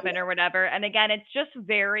to happen or whatever. And again, it's just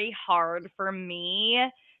very hard for me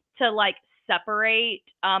to like separate,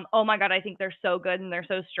 oh my God, I think they're so good and they're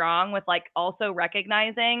so strong, with like also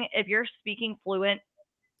recognizing if you're speaking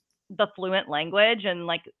the fluent language and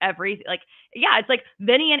like yeah, it's like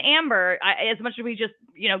Vinny and Amber, as much as we just,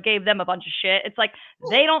 gave them a bunch of shit, it's like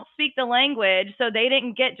they don't speak the language, so they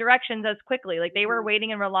didn't get directions as quickly. Like they were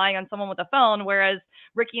waiting and relying on someone with a phone, whereas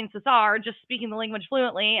Ricky and Cesar are just speaking the language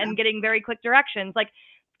fluently and getting very quick directions. Like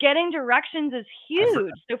getting directions is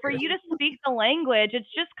huge. So for you to speak the language, it's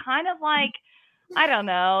just kind of like, I don't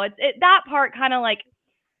know, that part kind of like,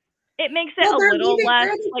 it makes it a little less.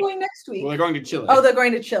 Where are they going next week? Well, they're going to Chile. Oh, they're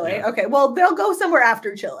going to Chile. Yeah. Okay. Well, they'll go somewhere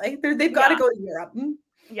after Chile. They've got to go to Europe.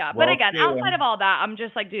 Yeah, but again, outside of all that, I'm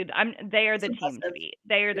just like, dude, they are the team to beat.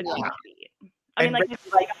 They are the team to beat. I mean, like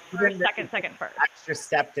first, second, first. Extra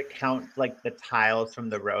step to count like the tiles from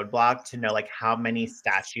the roadblock to know like how many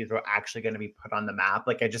statues were actually going to be put on the map.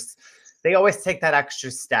 Like they always take that extra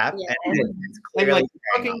step. Yeah. And it's clearly like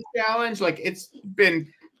fucking challenge. Like it's been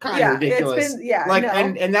kind of ridiculous. It's been, like, no.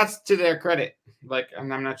 and that's to their credit. Like, I'm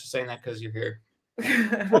not just saying that because you're here.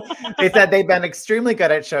 They said they've been extremely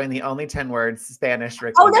good at showing the only 10 words Spanish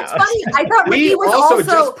Ricky Oh, that's knows. funny. I thought Ricky We was also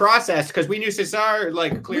just processed because we knew Cesar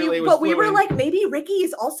like clearly was but we were fluent. like, maybe Ricky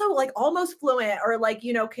is also like almost fluent, or like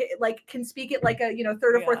can speak it like a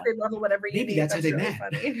third or fourth grade level, whatever you Maybe need. that's how they really met.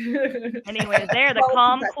 Funny. Anyways, they're the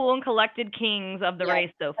calm, cool, and collected kings of the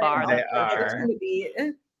race so far. They are.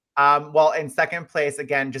 Well, in second place,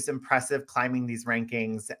 again, just impressive climbing these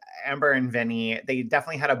rankings. Amber and Vinny, they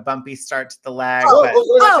definitely had a bumpy start to the leg. Wait.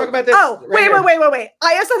 Right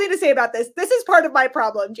I have something to say about this. This is part of my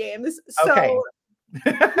problem, James. So Okay.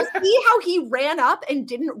 you see how he ran up and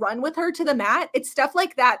didn't run with her to the mat? It's stuff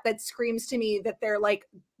like that screams to me that they're like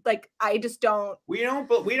I just don't.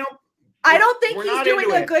 I don't think he's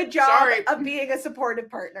doing a good job of being a supportive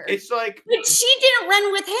partner. It's like, but she didn't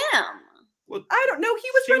run with him. Well, I don't know. He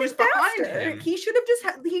was running faster. He should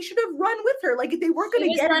have he should have run with her. Like if they weren't going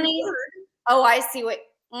to get him third. Oh, I see what.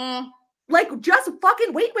 Like just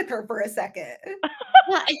fucking wait with her for a second.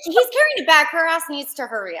 Yeah, he's carrying it back. Her ass needs to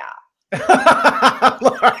hurry up.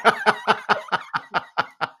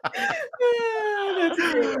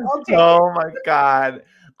 Oh my God.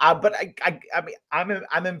 But I mean,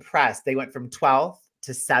 I'm impressed. They went from 12th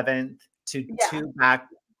to 7th to two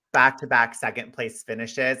back-to-back second place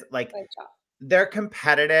finishes. Like they're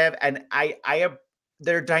competitive, and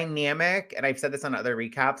they're dynamic. And I've said this on other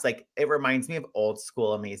recaps. Like it reminds me of old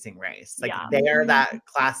school Amazing Race. Like they are that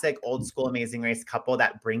classic old school Amazing Race couple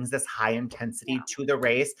that brings this high intensity to the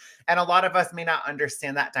race. And a lot of us may not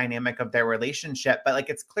understand that dynamic of their relationship, but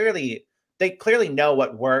like they clearly know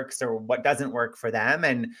what works or what doesn't work for them.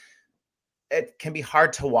 And it can be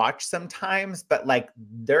hard to watch sometimes, but like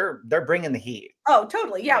they're bringing the heat. Oh,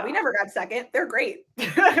 totally. Yeah, we never got second. They're great.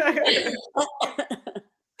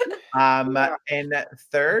 In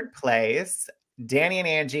third place, Danny and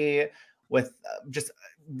Angie with just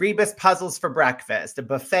Rebus puzzles for breakfast, a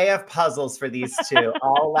buffet of puzzles for these two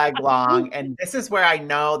all leg long. And this is where I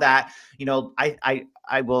know that,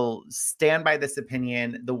 I will stand by this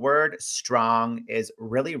opinion. The word strong is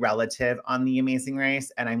really relative on The Amazing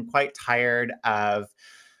Race. And I'm quite tired of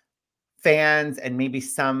fans and maybe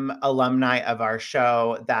some alumni of our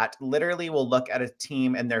show that literally will look at a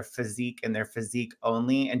team and their physique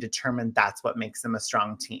only and determine that's what makes them a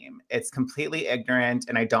strong team. It's completely ignorant,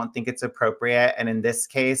 and I don't think it's appropriate. And in this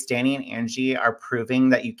case, Danny and Angie are proving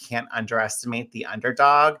that you can't underestimate the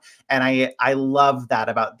underdog. And I love that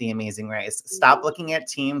about The Amazing Race. Stop looking at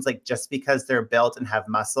teams like just because they're built and have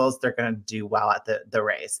muscles, they're going to do well at the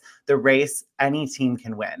race. The race, any team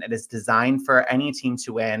can win. It is designed for any team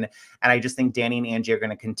to win. And I just think Danny and Angie are going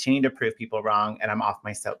to continue to prove people wrong. And I'm off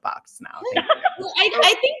my soapbox now. I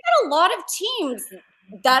think that a lot of teams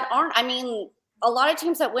that aren't, a lot of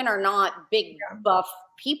teams that win are not big buff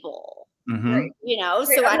people. Mm-hmm. Right.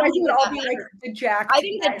 So I don't think all be like the Jack. I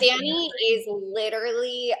think that Danny is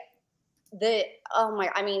literally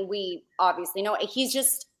we obviously know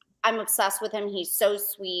I'm obsessed with him. He's so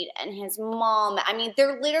sweet. And his mom,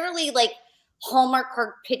 they're literally like Hallmark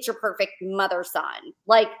picture perfect mother son.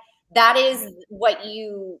 Like that is what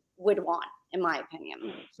you would want, in my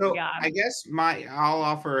opinion. So I guess I'll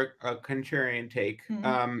offer a contrarian take.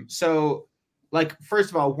 So like, first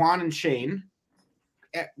of all, Juan and Shane,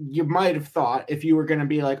 you might have thought if you were going to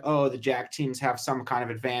be like, oh, the Jack teams have some kind of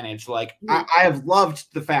advantage. Like I have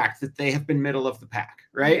loved the fact that they have been middle of the pack,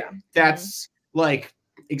 right? Yeah. That's like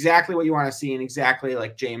exactly what you want to see. And exactly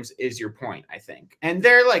like James is your point, I think. And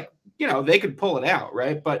they're like, you know, they could pull it out.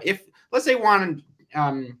 Right. But if let's say Juan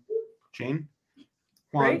and Shane,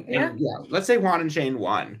 right? Yeah. Let's say Juan and Shane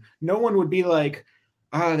won. No one would be like,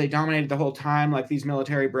 oh, they dominated the whole time, like these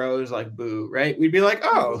military bros, like boo, right? We'd be like,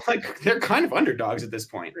 oh, like they're kind of underdogs at this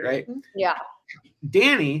point, right? Yeah.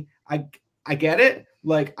 Danny, I get it.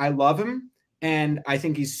 Like, I love him, and I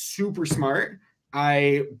think he's super smart.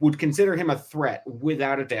 I would consider him a threat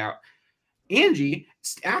without a doubt. Angie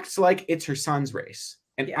acts like it's her son's race,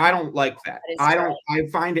 and I don't like that. I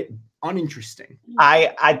find it uninteresting.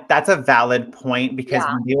 I that's a valid point, because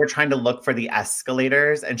when we were trying to look for the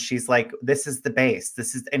escalators and she's like, this is the base,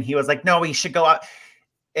 and he was like, no, we should go out.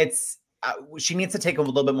 It's she needs to take a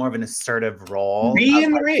little bit more of an assertive role. Be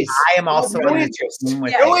in the race. I am also no interest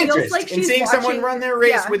in seeing someone run their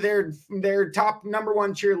race with their top number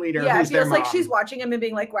one cheerleader. Yeah, who's feels their like mom. she's watching him and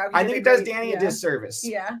being like, wow. I think it does Danny a disservice.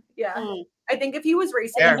 Yeah. I think if he was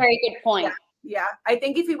racing, that's a very good point. Yeah, I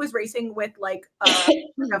think if he was racing with like a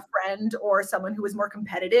friend or someone who was more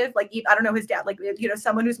competitive, like I don't know, his dad, like, you know,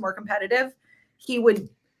 someone who's more competitive,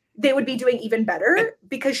 they would be doing even better,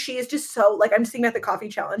 because she is just so like, I'm seeing at the coffee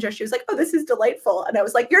challenge, she was like, oh, this is delightful, and I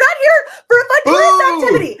was like, you're not here for a fun race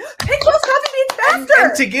activity. Pick those coffee beans faster.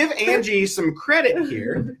 And to give Angie some credit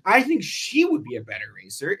here, I think she would be a better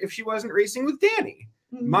racer if she wasn't racing with Danny.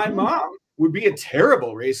 My mom would be a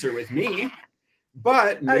terrible racer with me.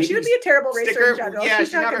 But she would be a terrible racer in general. Yeah,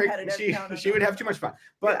 she's not very, competitive. she would have too much fun.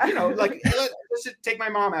 But you know, like let's just take my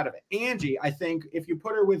mom out of it. Angie, I think if you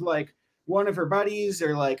put her with like one of her buddies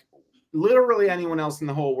or like literally anyone else in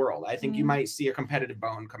the whole world, I think you might see a competitive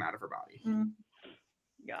bone come out of her body.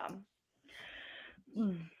 Yeah.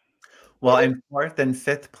 Well, in 4th and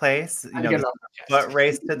 5th place, you know, but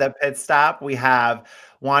race to the pit stop, we have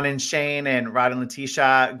Juan and Shane and Rod and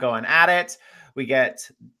Letitia going at it. We get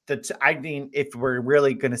I mean, if we're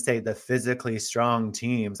really going to say the physically strong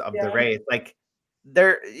teams of the race, like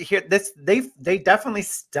they're here, they definitely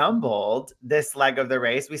stumbled this leg of the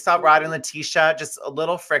race. We saw Rod and Letitia just a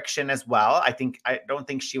little friction as well. I don't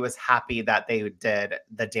think she was happy that they did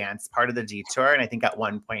the dance part of the detour. And I think at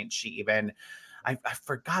one point she even, I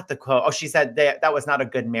forgot the quote. Oh, she said that was not a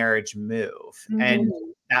good marriage move. And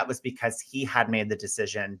that was because he had made the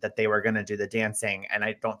decision that they were going to do the dancing. And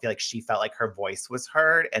I don't feel like she felt like her voice was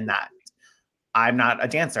heard, and that I'm not a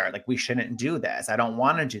dancer. Like, we shouldn't do this. I don't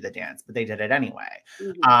want to do the dance, but they did it anyway.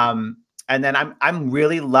 And then I'm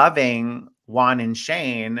really loving Juan and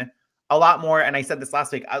Shane a lot more. And I said this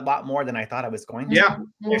last week, a lot more than I thought I was going to. Yeah.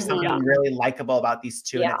 There's something really likable about these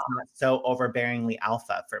two. And it's not so overbearingly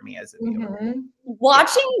alpha for me as a viewer.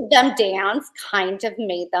 Watching them dance kind of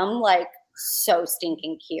made them like so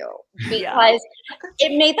stinking cute, because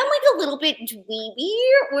it made them like a little bit dweeby,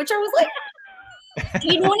 which I was like,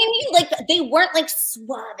 you know what I mean? Like, they weren't like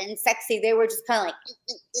suave and sexy. They were just kind of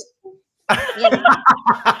like, you know?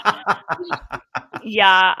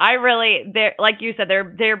 Yeah, they're like you said,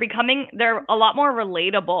 they're a lot more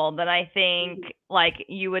relatable than I think like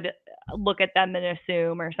you would look at them and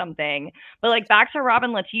assume or something. But like, back to Rob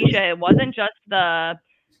and Letitia, it wasn't just the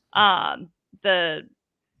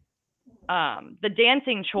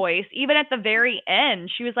dancing choice. Even at the very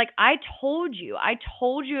end, she was like, I told you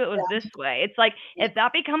it was this way. It's like, if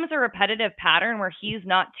that becomes a repetitive pattern where he's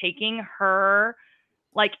not taking her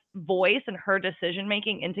like voice and her decision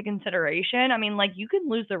making into consideration, I mean, like, you can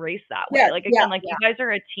lose the race that way. Like, again, you guys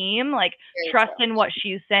are a team, like, trust in what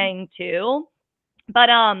she's saying too. But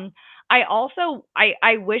I also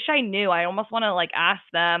I wish I knew. I almost want to like ask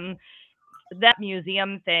them that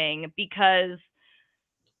museum thing, because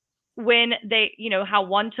when they, you know, how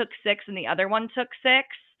one took 6 and the other one took 6,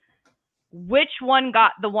 which one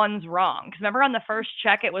got the ones wrong? Because remember, on the first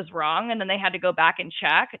check it was wrong, and then they had to go back and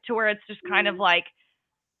check, to where it's just kind of like,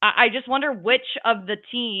 I just wonder which of the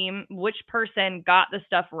team, which person got the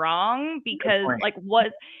stuff wrong, because like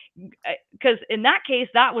because in that case,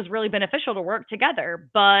 that was really beneficial to work together.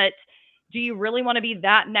 But do you really want to be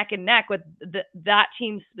that neck and neck with that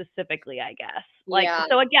team specifically, I guess? Like,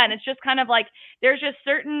 so again, it's just kind of like, there's just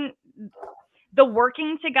the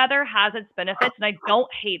working together has its benefits, and I don't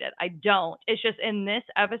hate it. I don't. It's just in this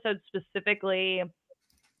episode specifically,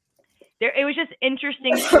 it was just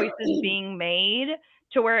interesting choices being made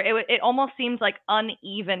to where it almost seems like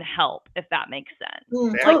uneven help, if that makes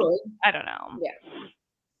sense. Totally. I don't know. Yeah.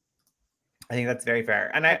 I think that's very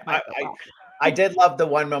fair. And I did love the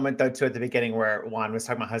one moment though too at the beginning where Juan was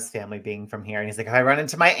talking about his family being from here, and he's like, if I run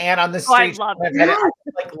into my aunt on the street,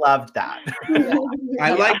 I loved that.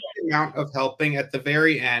 I like the amount of helping at the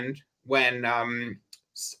very end when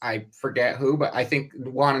I forget who, but I think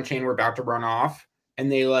Juan and Shane were about to run off,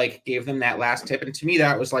 and they like gave them that last tip, and to me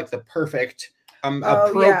that was like the perfect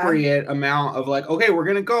appropriate amount of like, okay, we're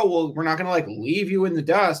gonna go. Well, we're not gonna like leave you in the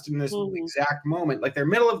dust in this exact moment. Like they're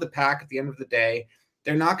middle of the pack at the end of the day.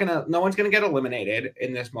 They're not gonna. No one's gonna get eliminated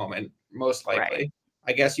in this moment, most likely. Right.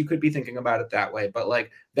 I guess you could be thinking about it that way, but like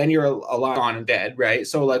then you're gone and dead, right?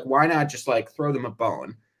 So like, why not just like throw them a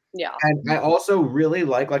bone? Yeah. And I also really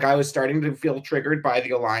like I was starting to feel triggered by the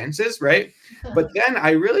alliances, right? But then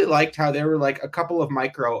I really liked how there were like a couple of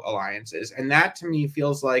micro alliances, and that to me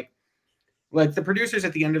feels like the producers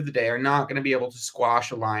at the end of the day are not going to be able to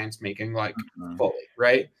squash alliance making like fully,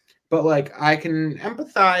 right? But like I can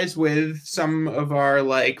empathize with some of our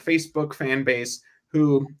like Facebook fan base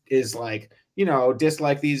who is like, you know,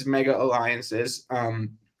 dislike these mega alliances.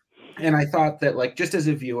 And I thought that like just as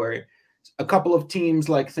a viewer, a couple of teams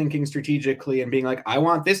like thinking strategically and being like, I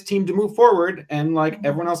want this team to move forward and like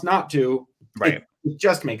everyone else not to. Right. It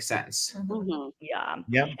just makes sense. Yeah.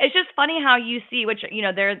 It's just funny how you see, which, you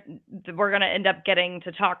know, we're going to end up getting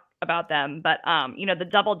to talk about them, but, you know, the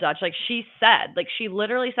double Dutch, like she said, like she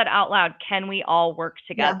literally said out loud, can we all work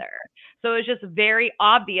together? Yeah. So it was just very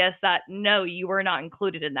obvious that no, you were not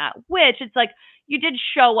included in that, which it's like, you did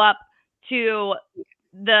show up to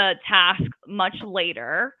the task much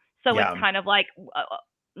later. So it's kind of like,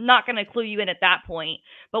 not going to clue you in at that point.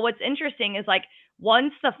 But what's interesting is like,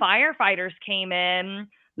 once the firefighters came in,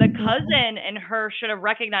 the cousin and her should have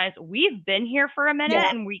recognized we've been here for a minute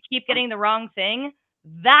and we keep getting the wrong thing.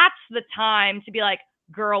 That's the time to be like,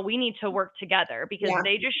 girl, we need to work together because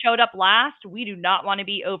they just showed up last. We do not want to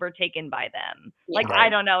be overtaken by them. Like, I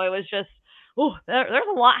don't know. It was just, there's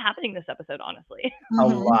a lot happening this episode, honestly. A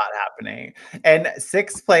lot happening. In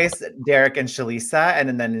 6th place, Derek and Shalisa.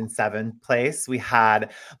 And then in 7th place, we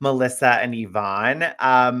had Melissa and Yvonne.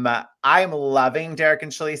 I'm loving Derek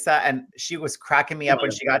and Shalisa. And she was cracking me up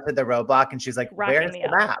when she got to the roadblock. And she's like, where's the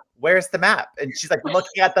map? Where's the map? And she's like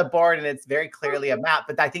looking at the board and it's very clearly a map.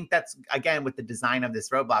 But I think that's, again, with the design of this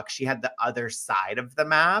roadblock, she had the other side of the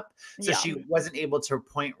map. So she wasn't able to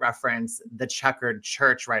point reference the checkered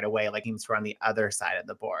church right away, like teams were on the other side of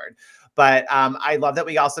the board. But I love that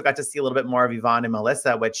we also got to see a little bit more of Yvonne and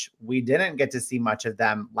Melissa, which we didn't get to see much of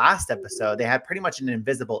them last episode. They had pretty much an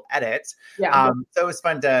invisible edit. So it was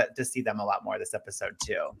fun to see them a lot more this episode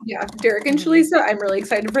too. Yeah, Derek and Shalisa, I'm really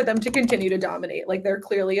excited for them to continue to dominate. Like they're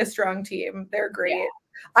clearly a strong team. They're great. Yeah.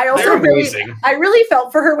 I also really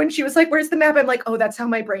felt for her when she was like, where's the map? I'm like, oh, that's how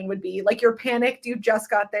my brain would be. Like you're panicked, you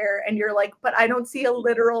just got there and you're like, but I don't see a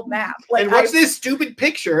literal map. Like, and what's this stupid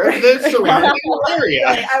picture of the surrounding area?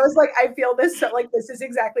 Like, I was like, I feel this. So like, this is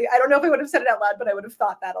exactly, I don't know if I would have said it out loud, but I would have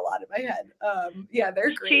thought that a lot in my head. Yeah,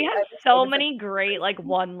 they're great. She has so many great like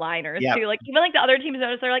one-liners too. Like even like the other teams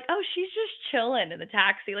notice, they're like, oh, she's just chilling in the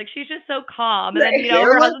taxi. Like she's just so calm. And then, you know,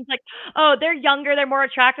 her husband's like, oh, they're younger, they're more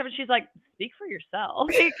attractive. And she's like, speak for yourself,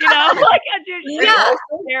 you know,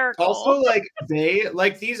 like also like they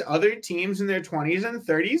like these other teams in their 20s and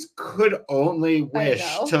 30s could only wish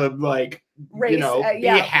to like race, you know be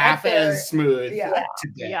half as smooth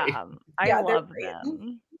today. I love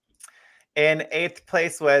them. In 8th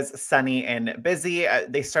place was Sunny and Busy.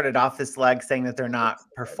 They started off this leg saying that they're not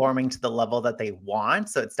performing to the level that they want.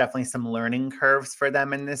 So it's definitely some learning curves for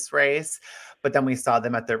them in this race. But then we saw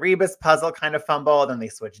them at the Rebus puzzle kind of fumble. Then they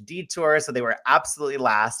switched detours. So they were absolutely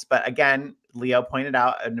last. But again, Leo pointed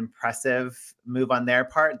out an impressive move on their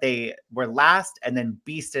part. They were last and then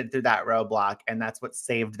beasted through that roadblock. And that's what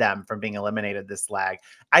saved them from being eliminated this leg.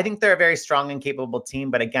 I think they're a very strong and capable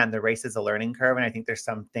team. But again, the race is a learning curve. And I think there's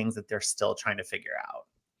some things that they're still trying to figure out.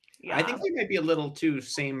 Yeah. I think they might be a little too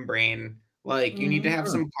same brain. Like you need to have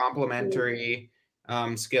some complementary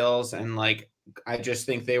skills and like, I just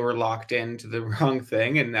think they were locked into the wrong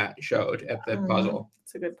thing and that showed at the puzzle.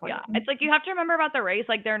 That's a good point. Yeah, it's like you have to remember about the race,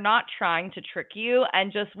 like they're not trying to trick you.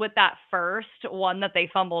 And just with that first one that they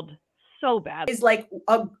fumbled so bad. Is like,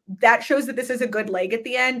 that shows that this is a good leg at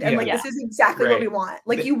the end. And like, this is exactly what we want.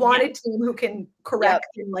 Like you want a team who can correct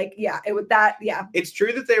and like, it with that. Yeah. It's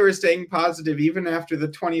true that they were staying positive even after the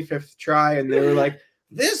 25th try. And they were like,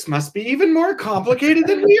 this must be even more complicated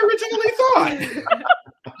than we originally thought.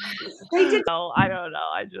 They did. No, I don't know.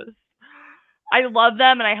 I love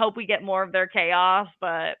them, and I hope we get more of their chaos,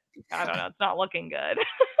 but I don't know. It's not looking good.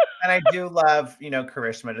 And I do love,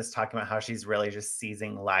 Karishma just talking about how she's really just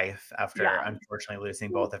seizing life after unfortunately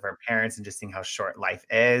losing both of her parents and just seeing how short life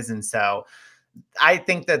is. And so I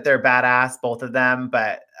think that they're badass, both of them,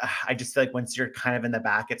 but I just feel like once you're kind of in the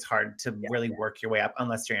back, it's hard to really work your way up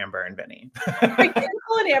unless you're Amber and Vinny.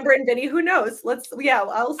 Amber and Vinny, who knows?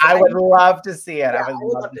 I would love to see it. I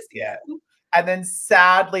would love to see it. And then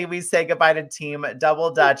sadly, we say goodbye to Team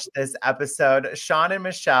Double Dutch this episode. Sean and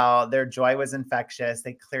Michelle, their joy was infectious.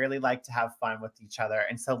 They clearly like to have fun with each other.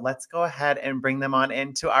 And so let's go ahead and bring them on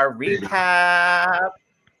into our recap.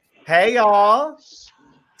 Hey, y'all.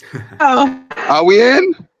 Oh, are we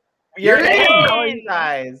in? You're in. How are you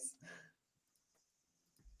guys?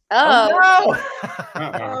 Oh no.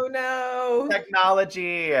 Oh no.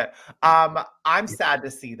 Technology. I'm sad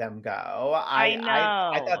to see them go. I know.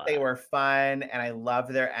 I thought they were fun and I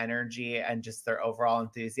love their energy and just their overall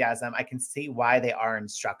enthusiasm. I can see why they are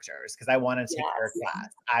instructors because I want to take their class.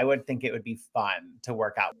 I would think it would be fun to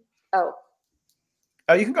work out.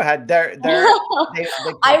 Oh, you can go ahead. They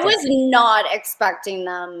I was not expecting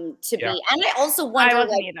them to be. And I also wonder,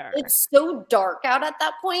 it's so dark out at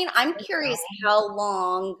that point. I'm curious how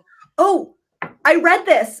long. Oh, I read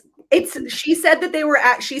this. She said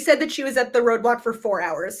that she was at the roadblock for 4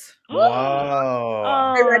 hours. Whoa.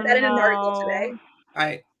 I read that in an article today.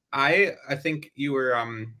 I think you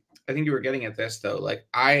were getting at this though. Like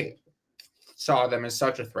I saw them as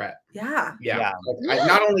such a threat. Yeah. Like,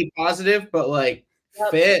 not only positive, but like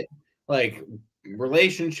fit, like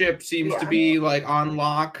relationship seems to be like on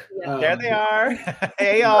lock. There they are.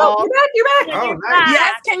 Hey y'all. Oh, you're back. Oh, nice.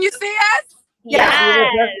 Yes, can you see us? Yes.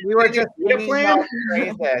 We were just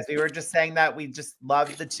praises. We were just saying that we just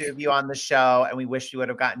loved the two of you on the show and we wish you would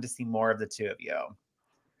have gotten to see more of the two of you.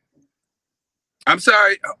 I'm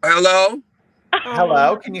sorry. Hello?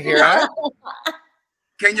 Hello, can you hear us?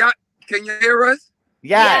 Can you hear us?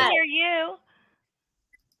 Yes. I hear you.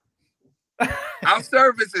 Our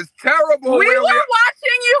service is terrible. We were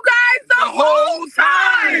watching you guys the whole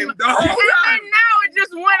time. The whole time. And now it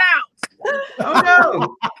just went out. Oh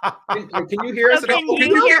no! Can you hear us? Can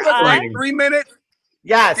you give us like 3 minutes?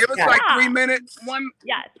 Yes. Give us like 3 minutes.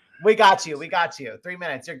 Yes. We got you. 3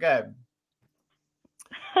 minutes. You're good.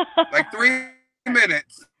 Like 3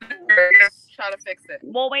 minutes. Try to fix it.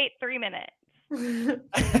 We'll wait 3 minutes. In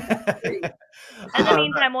the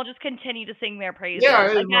meantime, we'll just continue to sing their praises.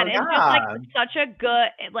 Again, it's just like such a good,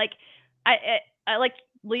 like I like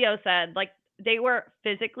Leo said, like they were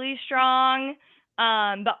physically strong,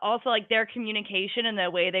 but also like their communication and the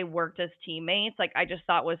way they worked as teammates, like I just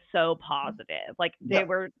thought was so positive. Like they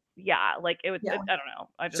were, like it was. I don't know.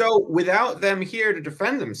 So without them here to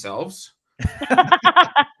defend themselves.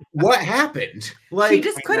 What happened? Like, she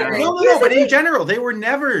just couldn't. No, but in general, they were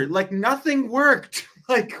never like nothing worked.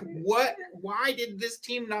 Like, what? Why did this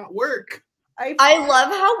team not work? I love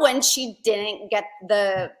how when she didn't get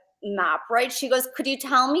the map right, she goes, "Could you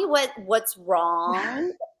tell me what's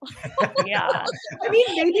wrong?" Yeah. I mean,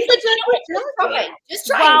 maybe just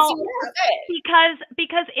try and see what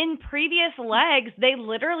because in previous legs, they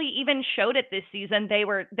literally even showed it this season. They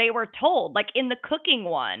were told, like in the cooking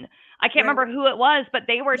one. I can't remember who it was, but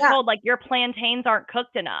they were told like your plantains aren't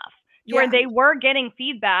cooked enough. Where they were getting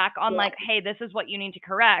feedback on like, hey, this is what you need to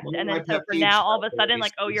correct. And then so for now, all of a sudden,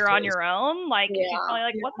 like, oh, you're on your own. Like, she's probably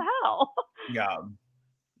like, what the hell? Yeah.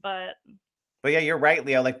 But yeah, you're right,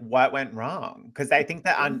 Leo. Like, what went wrong? Because I think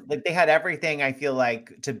that like they had everything. I feel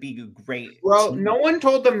like to be great. Well, no one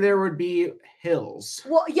told them there would be hills.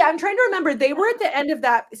 Well, yeah, I'm trying to remember. They were at the end of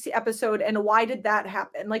that episode, and why did that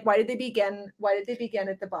happen? Like, why did they begin? Why did they begin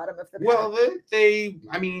at the bottom of the path? Well,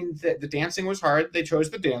 I mean, the dancing was hard. They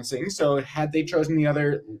chose the dancing. So had they chosen the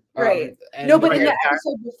other, right? No, but in the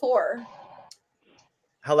episode before.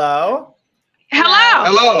 Hello.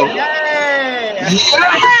 Hello. Yay!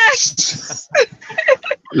 Yes.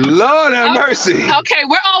 Lord have mercy. Okay,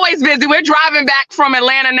 we're always busy. We're driving back from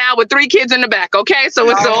Atlanta now with 3 kids in the back. Okay, so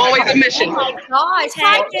it's always a mission. Oh my gosh!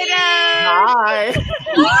 Hi.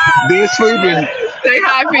 They're sleeping. Say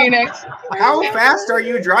hi, Phoenix. How fast are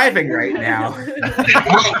you driving right now?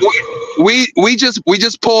 we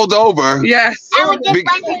just pulled over. Yes.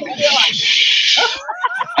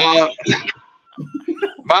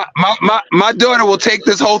 My daughter will take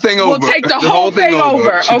this whole thing over. We'll take the whole thing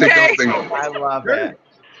over. Okay. I love it.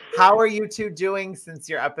 How are you two doing since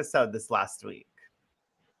your episode this last week?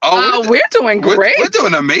 Oh, we're doing great. We're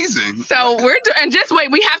doing amazing. So and just wait,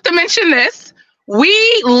 we have to mention this.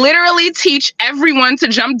 We literally teach everyone to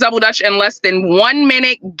jump double dutch in less than 1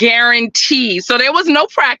 minute guarantee. So there was no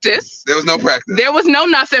practice. There was no practice. There was no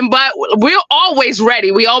nothing, but we're always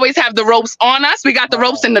ready. We always have the ropes on us. We got the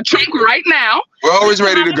ropes in the trunk right now. We're always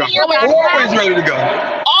ready to go. Always ready to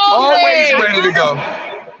go. Always ready to go.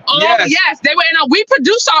 Oh, yes. They were we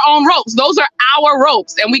produce our own ropes. Those are our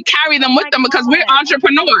ropes, and we carry them with them because we're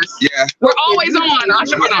entrepreneurs. Yeah. We're always on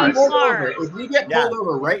entrepreneurs. If you get pulled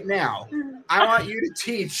over right now, I want you to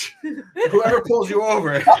teach whoever pulls you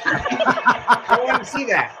over. I want to see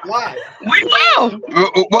that live. We will.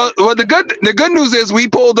 Well, the good news is we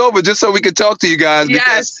pulled over just so we could talk to you guys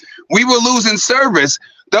because we were losing service.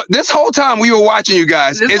 This whole time we were watching you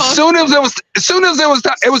guys. As soon as it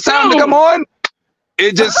was time to come on,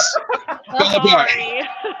 it just fell apart.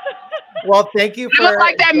 Well, thank you for. It looked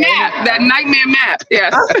like that map, that nightmare map.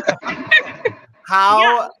 Yes.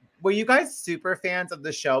 How were you guys super fans of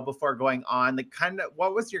the show before going on? Like,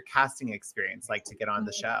 what was your casting experience like to get on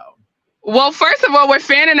the show? Well, first of all, we're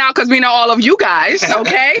fanning out because we know all of you guys,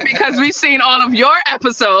 okay? Because we've seen all of your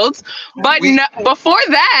episodes. But before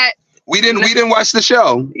that, we didn't watch the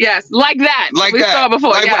show. Yes, like that. Like we that. Saw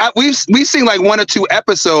before. Like, we've seen like 1 or 2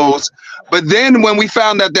 episodes, but then when we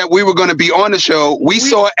found out that we were going to be on the show, we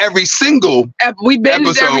saw every single we binged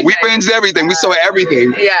episode. Everything. We binged everything. We saw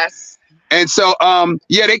everything. Yes. And so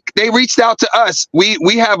they reached out to us.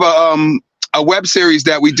 We have a web series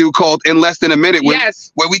that we do called In Less Than a Minute,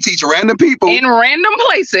 where we teach random people in random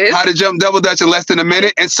places how to jump double dutch in less than a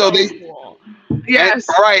minute. And so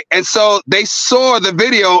and so they saw the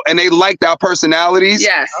video and they liked our personalities.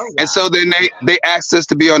 Yes. And so then they asked us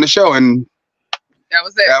to be on the show, and that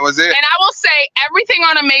was it. That was it. And I will say everything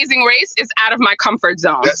on Amazing Race is out of my comfort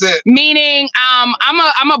zone. That's it. Meaning,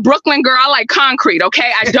 I'm a Brooklyn girl. I like concrete.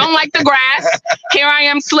 Okay, I don't like the grass. Here I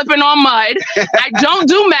am slipping on mud. I don't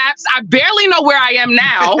do maps. I barely know where I am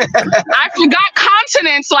now. I forgot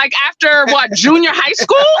continents like after junior high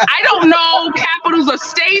school. I don't know capitals of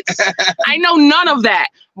states. I know none of that.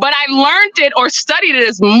 But I learned it or studied it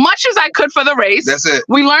as much as I could for the race. That's it.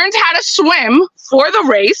 We learned how to swim for the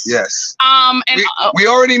race. Yes. And we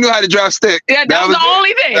already knew how to drive stick. Yeah, that was the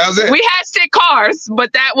only thing. That was it. We had stick cars,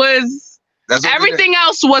 but that was everything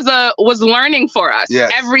else was learning for us.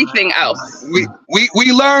 Yes. Everything else.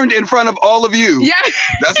 We learned in front of all of you. Yeah.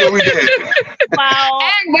 That's what we did. Wow.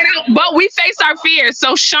 But we faced our fears.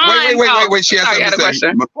 So Sean. Wait. She has something to say.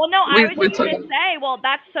 Question. Well, no, I was just going to say, well,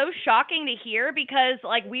 that's so shocking to hear because,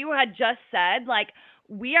 like, we had just said, like,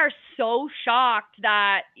 we are so shocked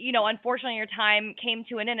that, unfortunately your time came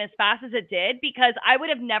to an end as fast as it did because I would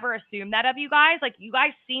have never assumed that of you guys. Like, you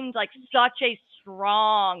guys seemed like such a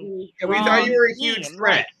strong we thought you were a huge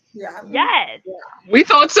threat. Yeah. Yes. We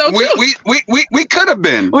thought so too. We could have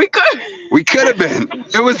been. We could have been.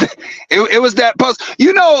 It was that post.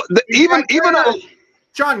 Even though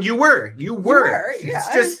John, you were. Yeah.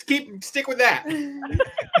 Just stick with that.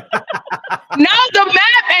 No, the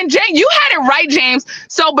map and James, you had it right, James.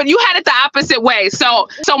 But you had it the opposite way. So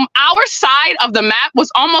our side of the map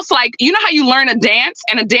was almost like, you know how you learn a dance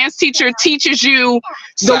and a dance teacher teaches you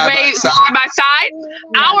the way side by side?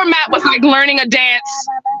 Our map was like learning a dance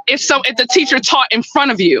if the teacher taught in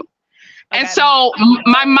front of you. And so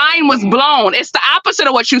my mind was blown. It's the opposite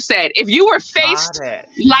of what you said. If you were faced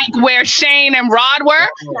like where Shane and Rod were,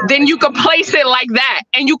 then you could place it like that.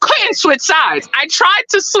 And you couldn't switch sides. I tried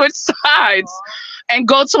to switch sides and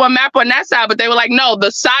go to a map on that side, but they were like, no,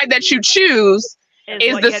 the side that you choose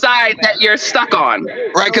is the side that you're stuck on.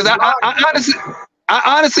 Right, because I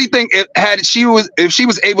honestly think if she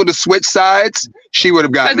was able to switch sides, she would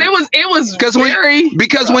have gotten it. It was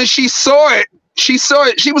because when she saw it, she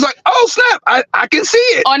was like, oh snap, I can see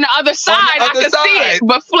it. On the other side, I can see it.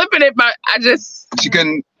 But flipping it, she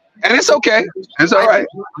couldn't. And it's okay. It's all right.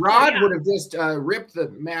 Rod would have just ripped the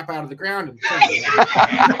map out of the ground. And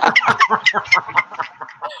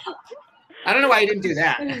I don't know why he didn't do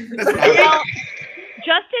that. Well,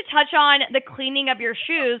 just to touch on the cleaning of your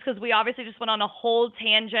shoes, because we obviously just went on a whole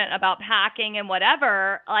tangent about packing and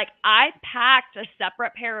whatever. Like, I packed a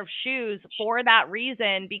separate pair of shoes for that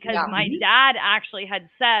reason because my dad actually had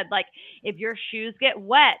said, like, if your shoes get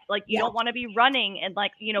wet, like, you don't want to be running in,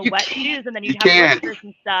 like, wet shoes, and then you'd have blisters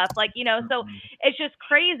and stuff. Like, so it's just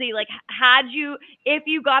crazy. Like, if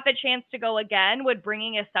you got the chance to go again, would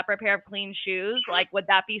bringing a separate pair of clean shoes, like, would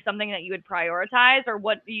that be something that you would prioritize, or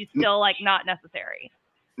would you still, like, not necessary?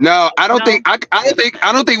 No, I don't think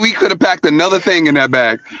we could have packed another thing in that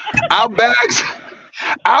bag. Our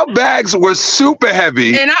bags were super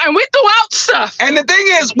heavy. And we threw out stuff. And the thing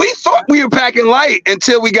is, we thought we were packing light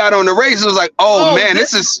until we got on the race. It was like, oh man,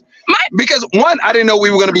 this is Because one, I didn't know we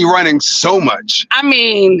were going to be running so much. I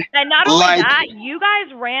mean, and not only like, that, you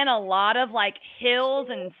guys ran a lot of like hills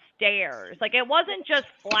and stairs. Like it wasn't just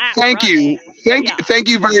flat. Thank you. Thank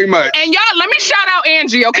you very much. And y'all, let me shout out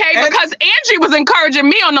Angie, okay? Because Angie was encouraging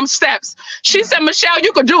me on them steps. She said, Michelle,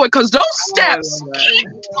 you could do it because those steps keep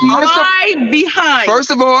right behind.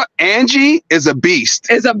 First of all, Angie is a beast.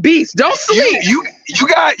 Don't sleep.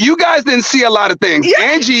 You guys didn't see a lot of things. Yeah.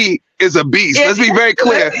 Angie is a beast. Let's be very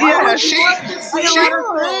clear. Yeah.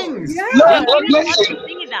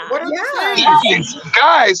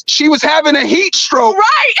 Guys, she was having a heat stroke.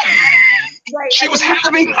 Right. She was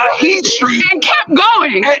having a heat stroke and kept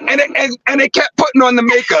going. And it kept putting on the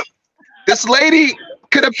makeup. This lady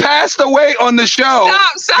could have passed away on the show.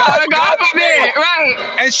 Stop. God forbid.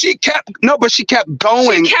 Right. And she kept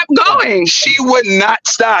going. She would not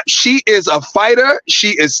stop. She is a fighter. She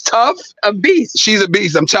is tough. A beast. She's a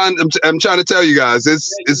beast. I'm trying to tell you guys. You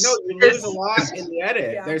lose a lot in the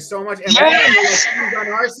edit. Yeah. There's so much. And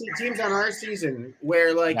teams on our season where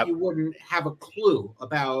you wouldn't have a clue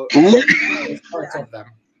about parts of them.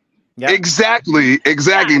 Yep. Exactly.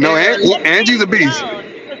 No, Angie's a beast.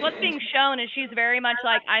 What's being shown is she's very much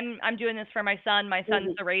like I'm doing this for my son. My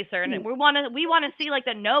son's the racer, and we want to see like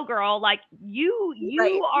the no girl, like you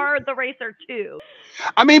are the racer too.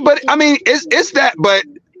 It's that, but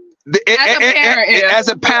as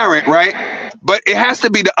a parent, right? But it has to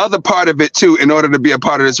be the other part of it too in order to be a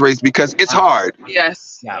part of this race because it's hard.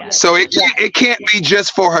 Yes. So it can't be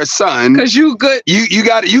just for her son. Because you got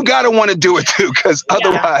to want to do it too, because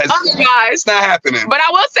otherwise it's not happening. But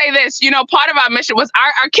I will say this, part of our mission was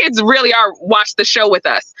our kids really watch the show with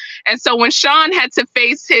us. And so when Sean had to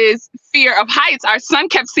face his fear of heights, our son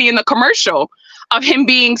kept seeing the commercial of him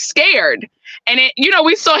being scared. And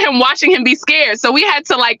we saw him watching him be scared. So we had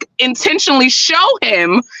to intentionally show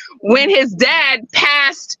him when his dad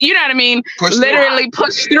passed, literally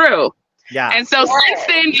pushed through. Yeah. And so since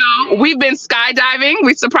then, y'all, we've been skydiving.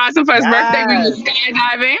 We surprised him for his birthday. We were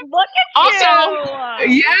skydiving. Look at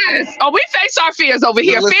you. Yes. Oh, we face our fears over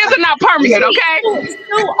here. Fears are not permanent, okay?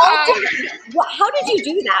 So how did you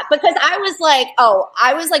do that? Because I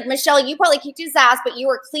was like, Michelle, you probably kicked his ass, but you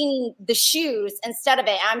were cleaning the shoes instead of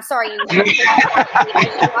it. I'm sorry.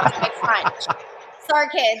 Sorry,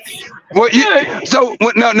 kids. Well,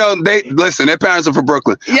 they listen. Their parents are from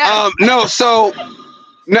Brooklyn. Yeah. No,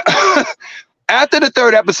 after the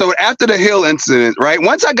third episode, after the hill incident, right?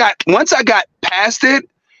 Once I got past it,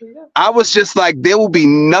 I was just like, there will be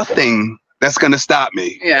nothing that's gonna stop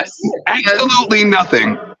me. Yes. Absolutely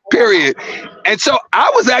nothing. Period. And so I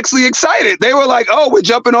was actually excited. They were like, "Oh, we're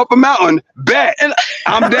jumping off a mountain. Bet.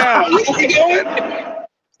 I'm down."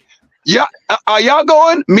 Yeah, are y'all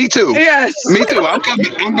going? Me too. Yes. Me too. I'm coming.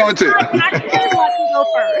 I'm going too.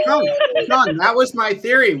 Sean, that was my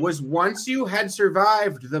theory, was once you had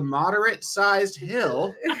survived the moderate-sized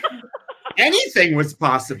hill, anything was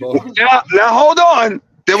possible. Now hold on.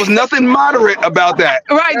 There was nothing moderate about that.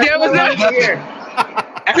 Right, there was nothing.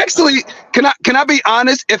 Actually, can I be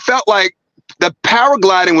honest? It felt like the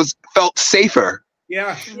paragliding felt safer.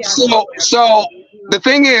 Yeah. So the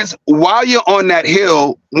thing is, while you're on that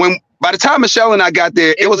hill, by the time Michelle and I got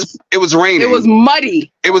there, it was raining. It was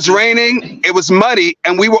muddy. It was raining. It was muddy,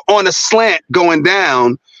 and we were on a slant going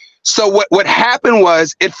down. So what happened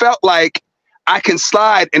was, it felt like I can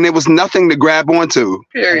slide, and there was nothing to grab onto.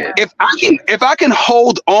 Period. If I can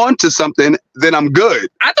hold on to something, then I'm good.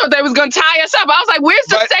 I thought they was gonna tie us up. I was like, "Where's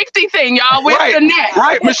the safety thing, y'all? Where's the net?"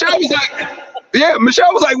 Right. Michelle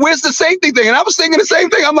was like, "Where's the safety thing?" And I was thinking the same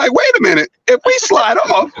thing. I'm like, "Wait a minute. If we slide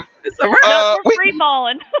off, we're free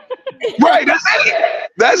falling." Right.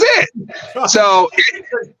 That's it. So,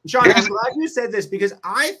 Sean, I'm glad you said this, because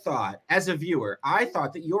I thought, as a viewer,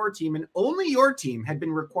 that your team and only your team had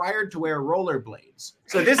been required to wear rollerblades.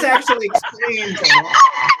 So this actually explains a lot.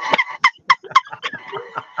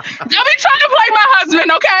 Don't be trying to play my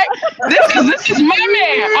husband, okay? This is my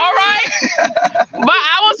man, all right? But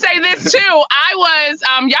I will say this too. I was,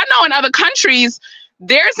 y'all know, in other countries,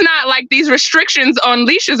 there's not like these restrictions on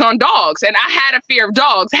leashes on dogs. And I had a fear of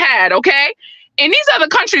dogs, okay? In these other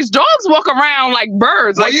countries, dogs walk around like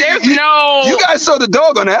birds. Well, there's no... You guys saw the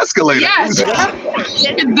dog on the escalator. Yes.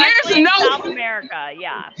 There's no... South America,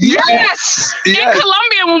 yeah. Yes. In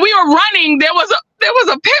Colombia, when we were running, there was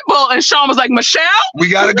a pit bull, and Sean was like, "Michelle, we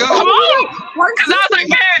gotta go. Come on." Because I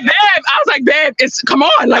was like, babe, it's come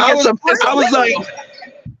on. Like, I was like,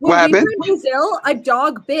 what happened? In Brazil, a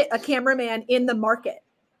dog bit a cameraman in the market.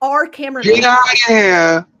 Our cameraman.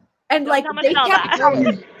 Yeah. And like they kept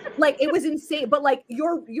like it was insane. But like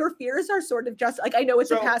your fears are sort of just like, I know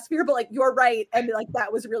it's a past fear, but like you're right, and like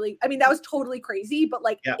that was really, I mean, that was totally crazy, but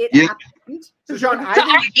like it happened. So Sean,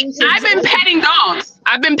 I've been petting dogs.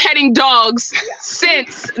 I've been petting dogs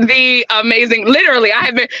since the amazing. Literally, I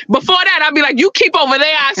have been. Before that, I'd be like, "You keep over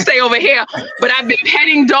there, I stay over here." But I've been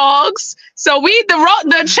petting dogs. So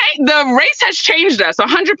the race has changed us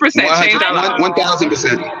 100%. Changed our lives.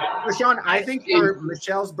 1,000%. So Sean, I think for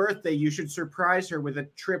Michelle's birthday, you should surprise her with a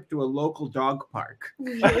trip to a local dog park.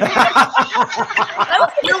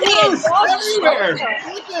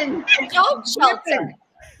 Dog shelter.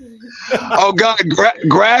 Oh God,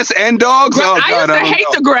 grass and dogs. Oh God, I used to hate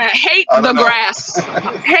the grass. Hate the grass.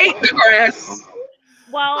 Hate the grass.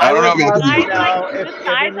 Well, I don't know. If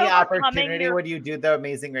given the opportunity, would you do the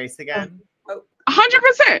Amazing Race again?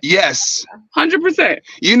 100%. Yes. 100%.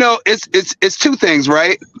 You know, it's two things,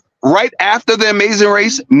 right? Right after the Amazing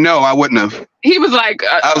Race, no, I wouldn't have. He was like,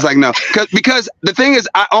 I was like, no, because the thing is,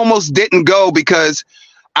 I almost didn't go because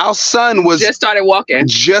our son was just started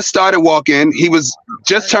walking. He was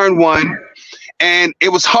just turned 1. And it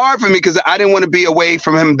was hard for me because I didn't want to be away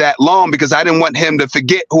from him that long because I didn't want him to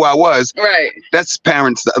forget who I was. Right. That's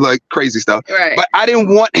parents, like crazy stuff. Right. But I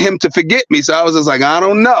didn't want him to forget me. So I was just like, I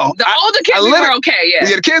don't know. The older kids were okay, yeah.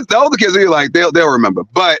 Yeah, the older kids are like, they'll remember.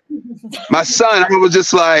 But my son, I was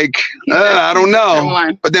just like, I don't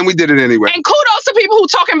know. But then we did it anyway. And kudos to people who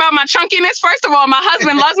talking about my chunkiness. First of all, my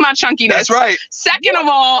husband loves my chunkiness. That's right. Second of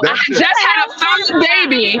all, I just had a third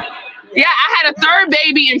baby. Yeah, I had a third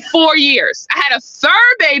baby in 4 years. I had a third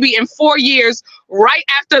baby in 4 years right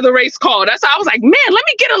after the race call. That's how I was like, man, let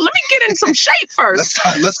me get in some shape first.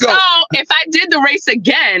 Let's go. So if I did the race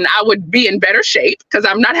again, I would be in better shape because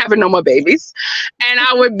I'm not having no more babies. And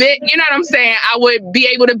I would be, you know what I'm saying? I would be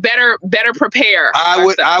able to better prepare. I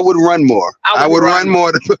would run more. I would run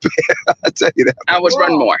more to prepare. I'll tell you that. I would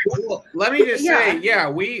run more. Well, let me just say,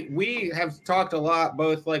 we have talked a lot,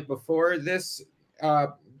 both like before this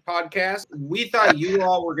podcast. We thought you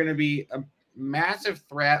all were going to be a massive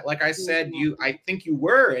threat. Like I said, I think you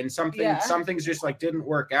were, and some things just like didn't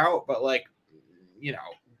work out. But like, you know,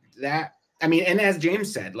 that. I mean, and as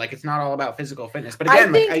James said, like it's not all about physical fitness. But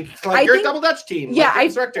again, you're a double Dutch team. Yeah,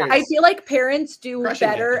 like I feel like parents do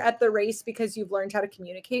better at the race because you've learned how to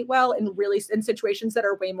communicate well and really in situations that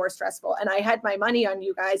are way more stressful. And I had my money on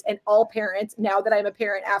you guys and all parents. Now that I'm a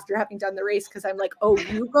parent after having done the race, because I'm like, oh,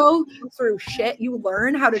 you go through shit. You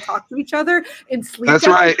learn how to talk to each other and sleep. That's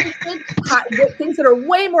right. Things that are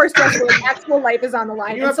way more stressful. And actual life is on the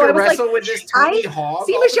line. You have to wrestle with this tiny hog.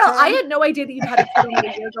 See, Michelle, I had no idea that you had a kid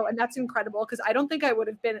a year ago, and that's incredible. Because I don't think I would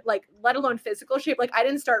have been like, let alone physical shape. Like I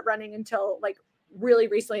didn't start running until like really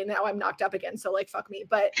recently, and now I'm knocked up again. So like, fuck me.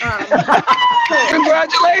 But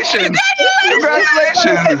congratulations.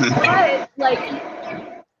 But like,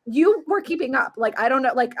 you were keeping up. Like I don't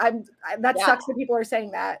know. Like that sucks that people are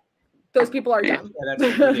saying that. Those people are dumb.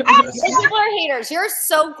 Those people are haters. You're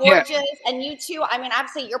so gorgeous, and you two. I mean,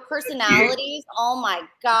 obviously, your personalities. Oh my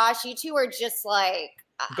gosh, you two are just like.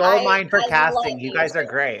 Gold mine for casting. You guys are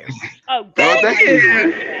great. Oh, thank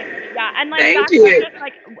you. Yeah, and like that's just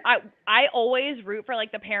like I always root for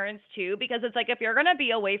like the parents too, because it's like if you're gonna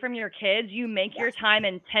be away from your kids, you make your time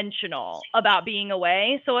intentional about being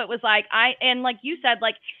away. So it was like and like you said,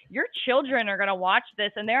 like your children are gonna watch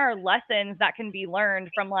this, and there are lessons that can be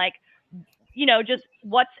learned from like, you know, just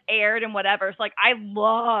what's aired and whatever. So like I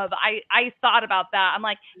thought about that. I'm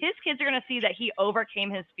like, his kids are gonna see that he overcame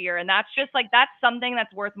his fear, and that's just like that's something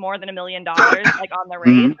that's worth more than $1 million like on the race.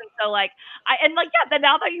 And so like then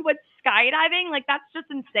now that you went skydiving, like that's just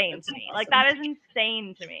insane to me. Like that is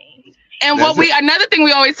insane to me. And another thing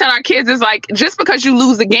we always tell our kids is like, just because you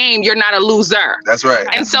lose the game, you're not a loser. That's right.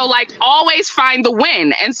 And so like always find the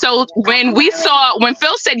win. And so when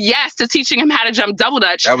Phil said yes to teaching him how to jump double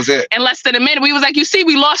Dutch, that was it. In less than a minute, we was like, you see,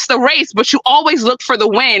 we lost the race, but you always look for the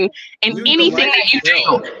win in anything that you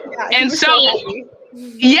do. And so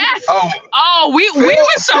yes. We were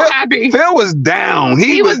so happy. Phil was down.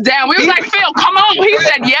 He was down. We was like, Phil, come on. He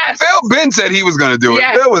said yes. Phil Ben said he was going to do it.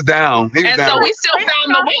 Yes. Phil was down. So we still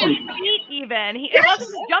found the win. It wasn't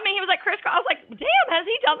just jumping. He was like crisscross. I was like, damn, has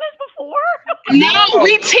he done this before? No,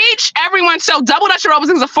 we teach everyone. So Double Dutch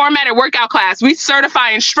Aerobics is a formatted workout class. We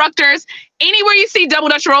certify instructors. Anywhere you see Double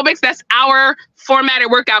Dutch Aerobics, that's our formatted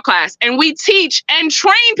workout class. And we teach and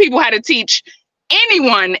train people how to teach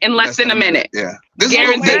anyone in less than a minute. Yeah.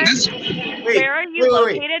 Where are you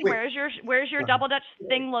located? Where's your Double Dutch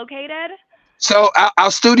thing located? So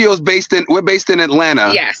our studio is we're based in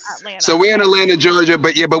Atlanta. Yes. Atlanta. So we're in Atlanta, Georgia,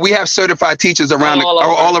 but we have certified teachers around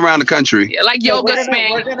all around the country. Yeah, like yoga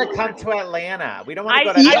spin. We're gonna come to Atlanta. We don't want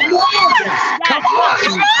to go to Come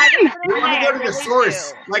on. We want to go to the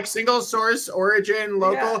source, like single source, origin,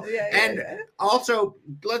 local, and also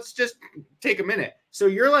let's just take a minute. So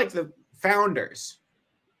you're like the founders.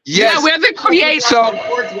 Yes. Yeah, we're the creators. So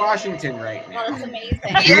George Washington right now. Oh, that's amazing.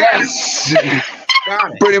 Yes.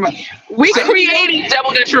 Got it. Pretty much. We created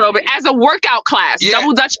Double Dutch aerobic as a workout class. Yeah.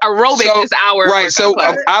 Double Dutch aerobic is our right. So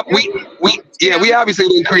we obviously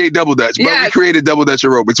didn't create Double Dutch, but we created Double Dutch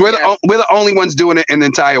aerobics. We're the only ones doing it in the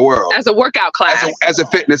entire world as a workout class, as a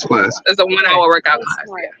fitness class, as a 1 hour workout class.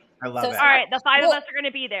 Yeah. I love it. All right, the 5 of us are going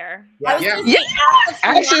to be there.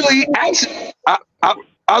 Actually,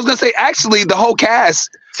 I was gonna say actually the whole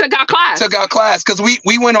cast took our class because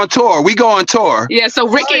we went on tour. We go on tour. Yeah, so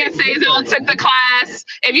Ricky and Cesar took the class.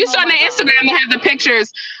 If you saw on the Instagram, they have the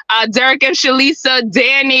pictures. Derek and Shalisa,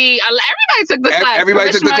 Danny, everybody took the class.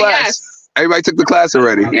 Everybody took the class. Yes. Everybody took the class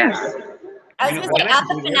already. Yes. I was gonna say at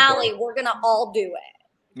the finale, we're gonna all do it.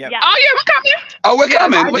 Yep. Yeah. Oh yeah, we're coming. Oh, we're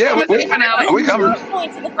coming. Yeah, we're coming.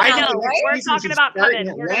 I know, right? We're talking about coming.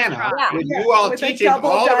 Atlanta, with you all teaching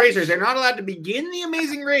all the racers. They're not allowed to begin the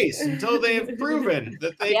amazing race until they have proven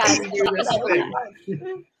that they can do this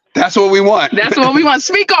thing. That's what we want. That's what we want.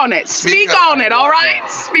 Speak on it. Speak on it. All right.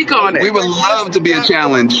 Speak on it. We would love to be a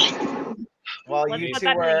challenge. Well, you two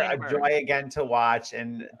were a joy again to watch,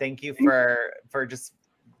 and thank you for just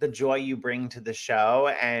the joy you bring to the show,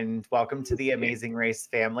 and welcome to the Amazing Race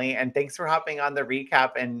family. And thanks for hopping on the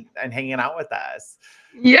recap and hanging out with us.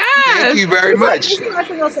 Yes. Thank you very much. This is the last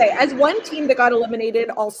thing I'll say. As one team that got eliminated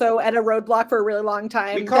also at a roadblock for a really long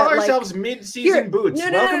time. We call ourselves mid-season boots.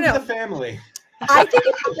 Welcome to the family. I think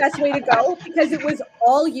it's the best way to go because it was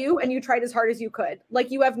all you and you tried as hard as you could. Like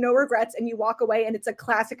you have no regrets and you walk away and it's a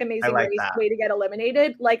classic Amazing Race way to get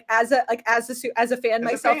eliminated. Like as a fan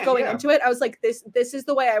myself going into it, I was like, this is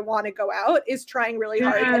the way I want to go out, is trying really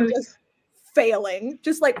hard and just failing.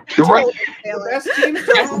 Just like totally failing. Best team.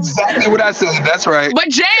 That's exactly what I said. That's right. But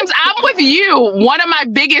James, I'm with you. One of my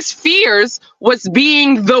biggest fears was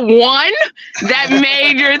being the one that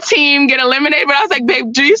made your team get eliminated. But I was like,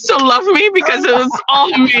 babe, do you still love me? Because it was all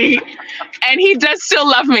me. And he does still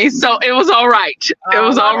love me. So it was all right. It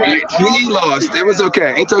was all right. We lost. It was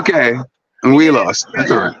okay. It's okay. And we lost.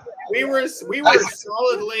 That's all right. We were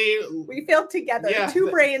solidly. We felt together. Yeah, two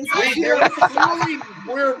brains. We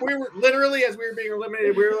were literally, as we were being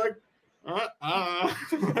eliminated, we were like,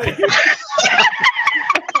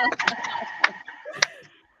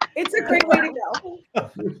 It's a great way to go.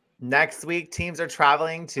 Next week, teams are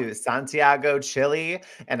traveling to Santiago, Chile,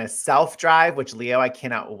 and a self-drive, which, Leo, I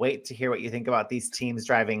cannot wait to hear what you think about these teams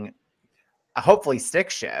driving hopefully stick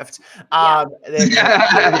shift. The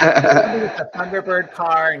Thunderbird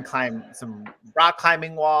car and climb some rock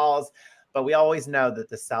climbing walls. But we always know that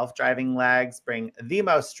the self-driving legs bring the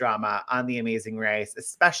most drama on the Amazing Race,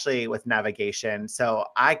 especially with navigation. So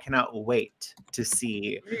I cannot wait to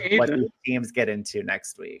see what these teams get into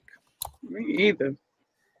next week. Me either.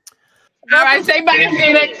 All right, say bye,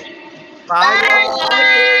 Phoenix. Bye.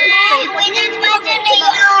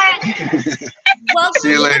 Welcome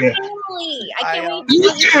See you later. to the family. I can't wait to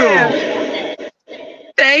You too.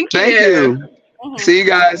 Thank Thank you. See you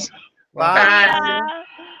guys. Bye.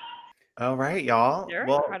 All right, y'all. You're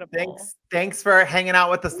well, incredible. Thanks for hanging out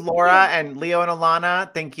with us, Laura and Leo and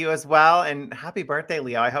Alana. Thank you as well. And happy birthday,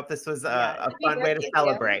 Leo. I hope this was a fun way to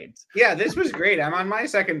celebrate. Yeah, this was great. I'm on my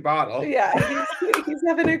second bottle. Yeah, he's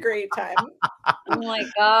having a great time. Oh my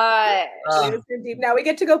god. Now we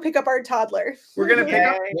get to go pick up our toddler. We're gonna pick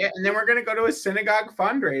up, and then we're gonna go to a synagogue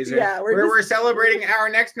fundraiser. Yeah, we're celebrating our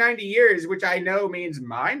next 90 years, which I know means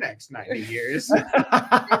my next 90 years.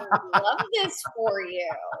 I love this for you.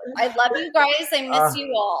 I love you guys. I miss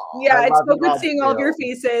you all. Yeah, it's so good seeing all of your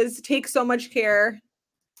faces. Take so much care.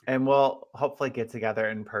 And we'll hopefully get together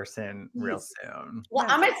in person real soon. Well,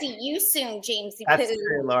 I'm gonna see you soon, James. That's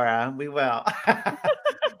true, Laura. We will.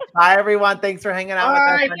 Bye, everyone. Thanks for hanging out with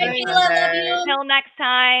us. Love you. Until next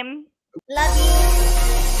time. Love you.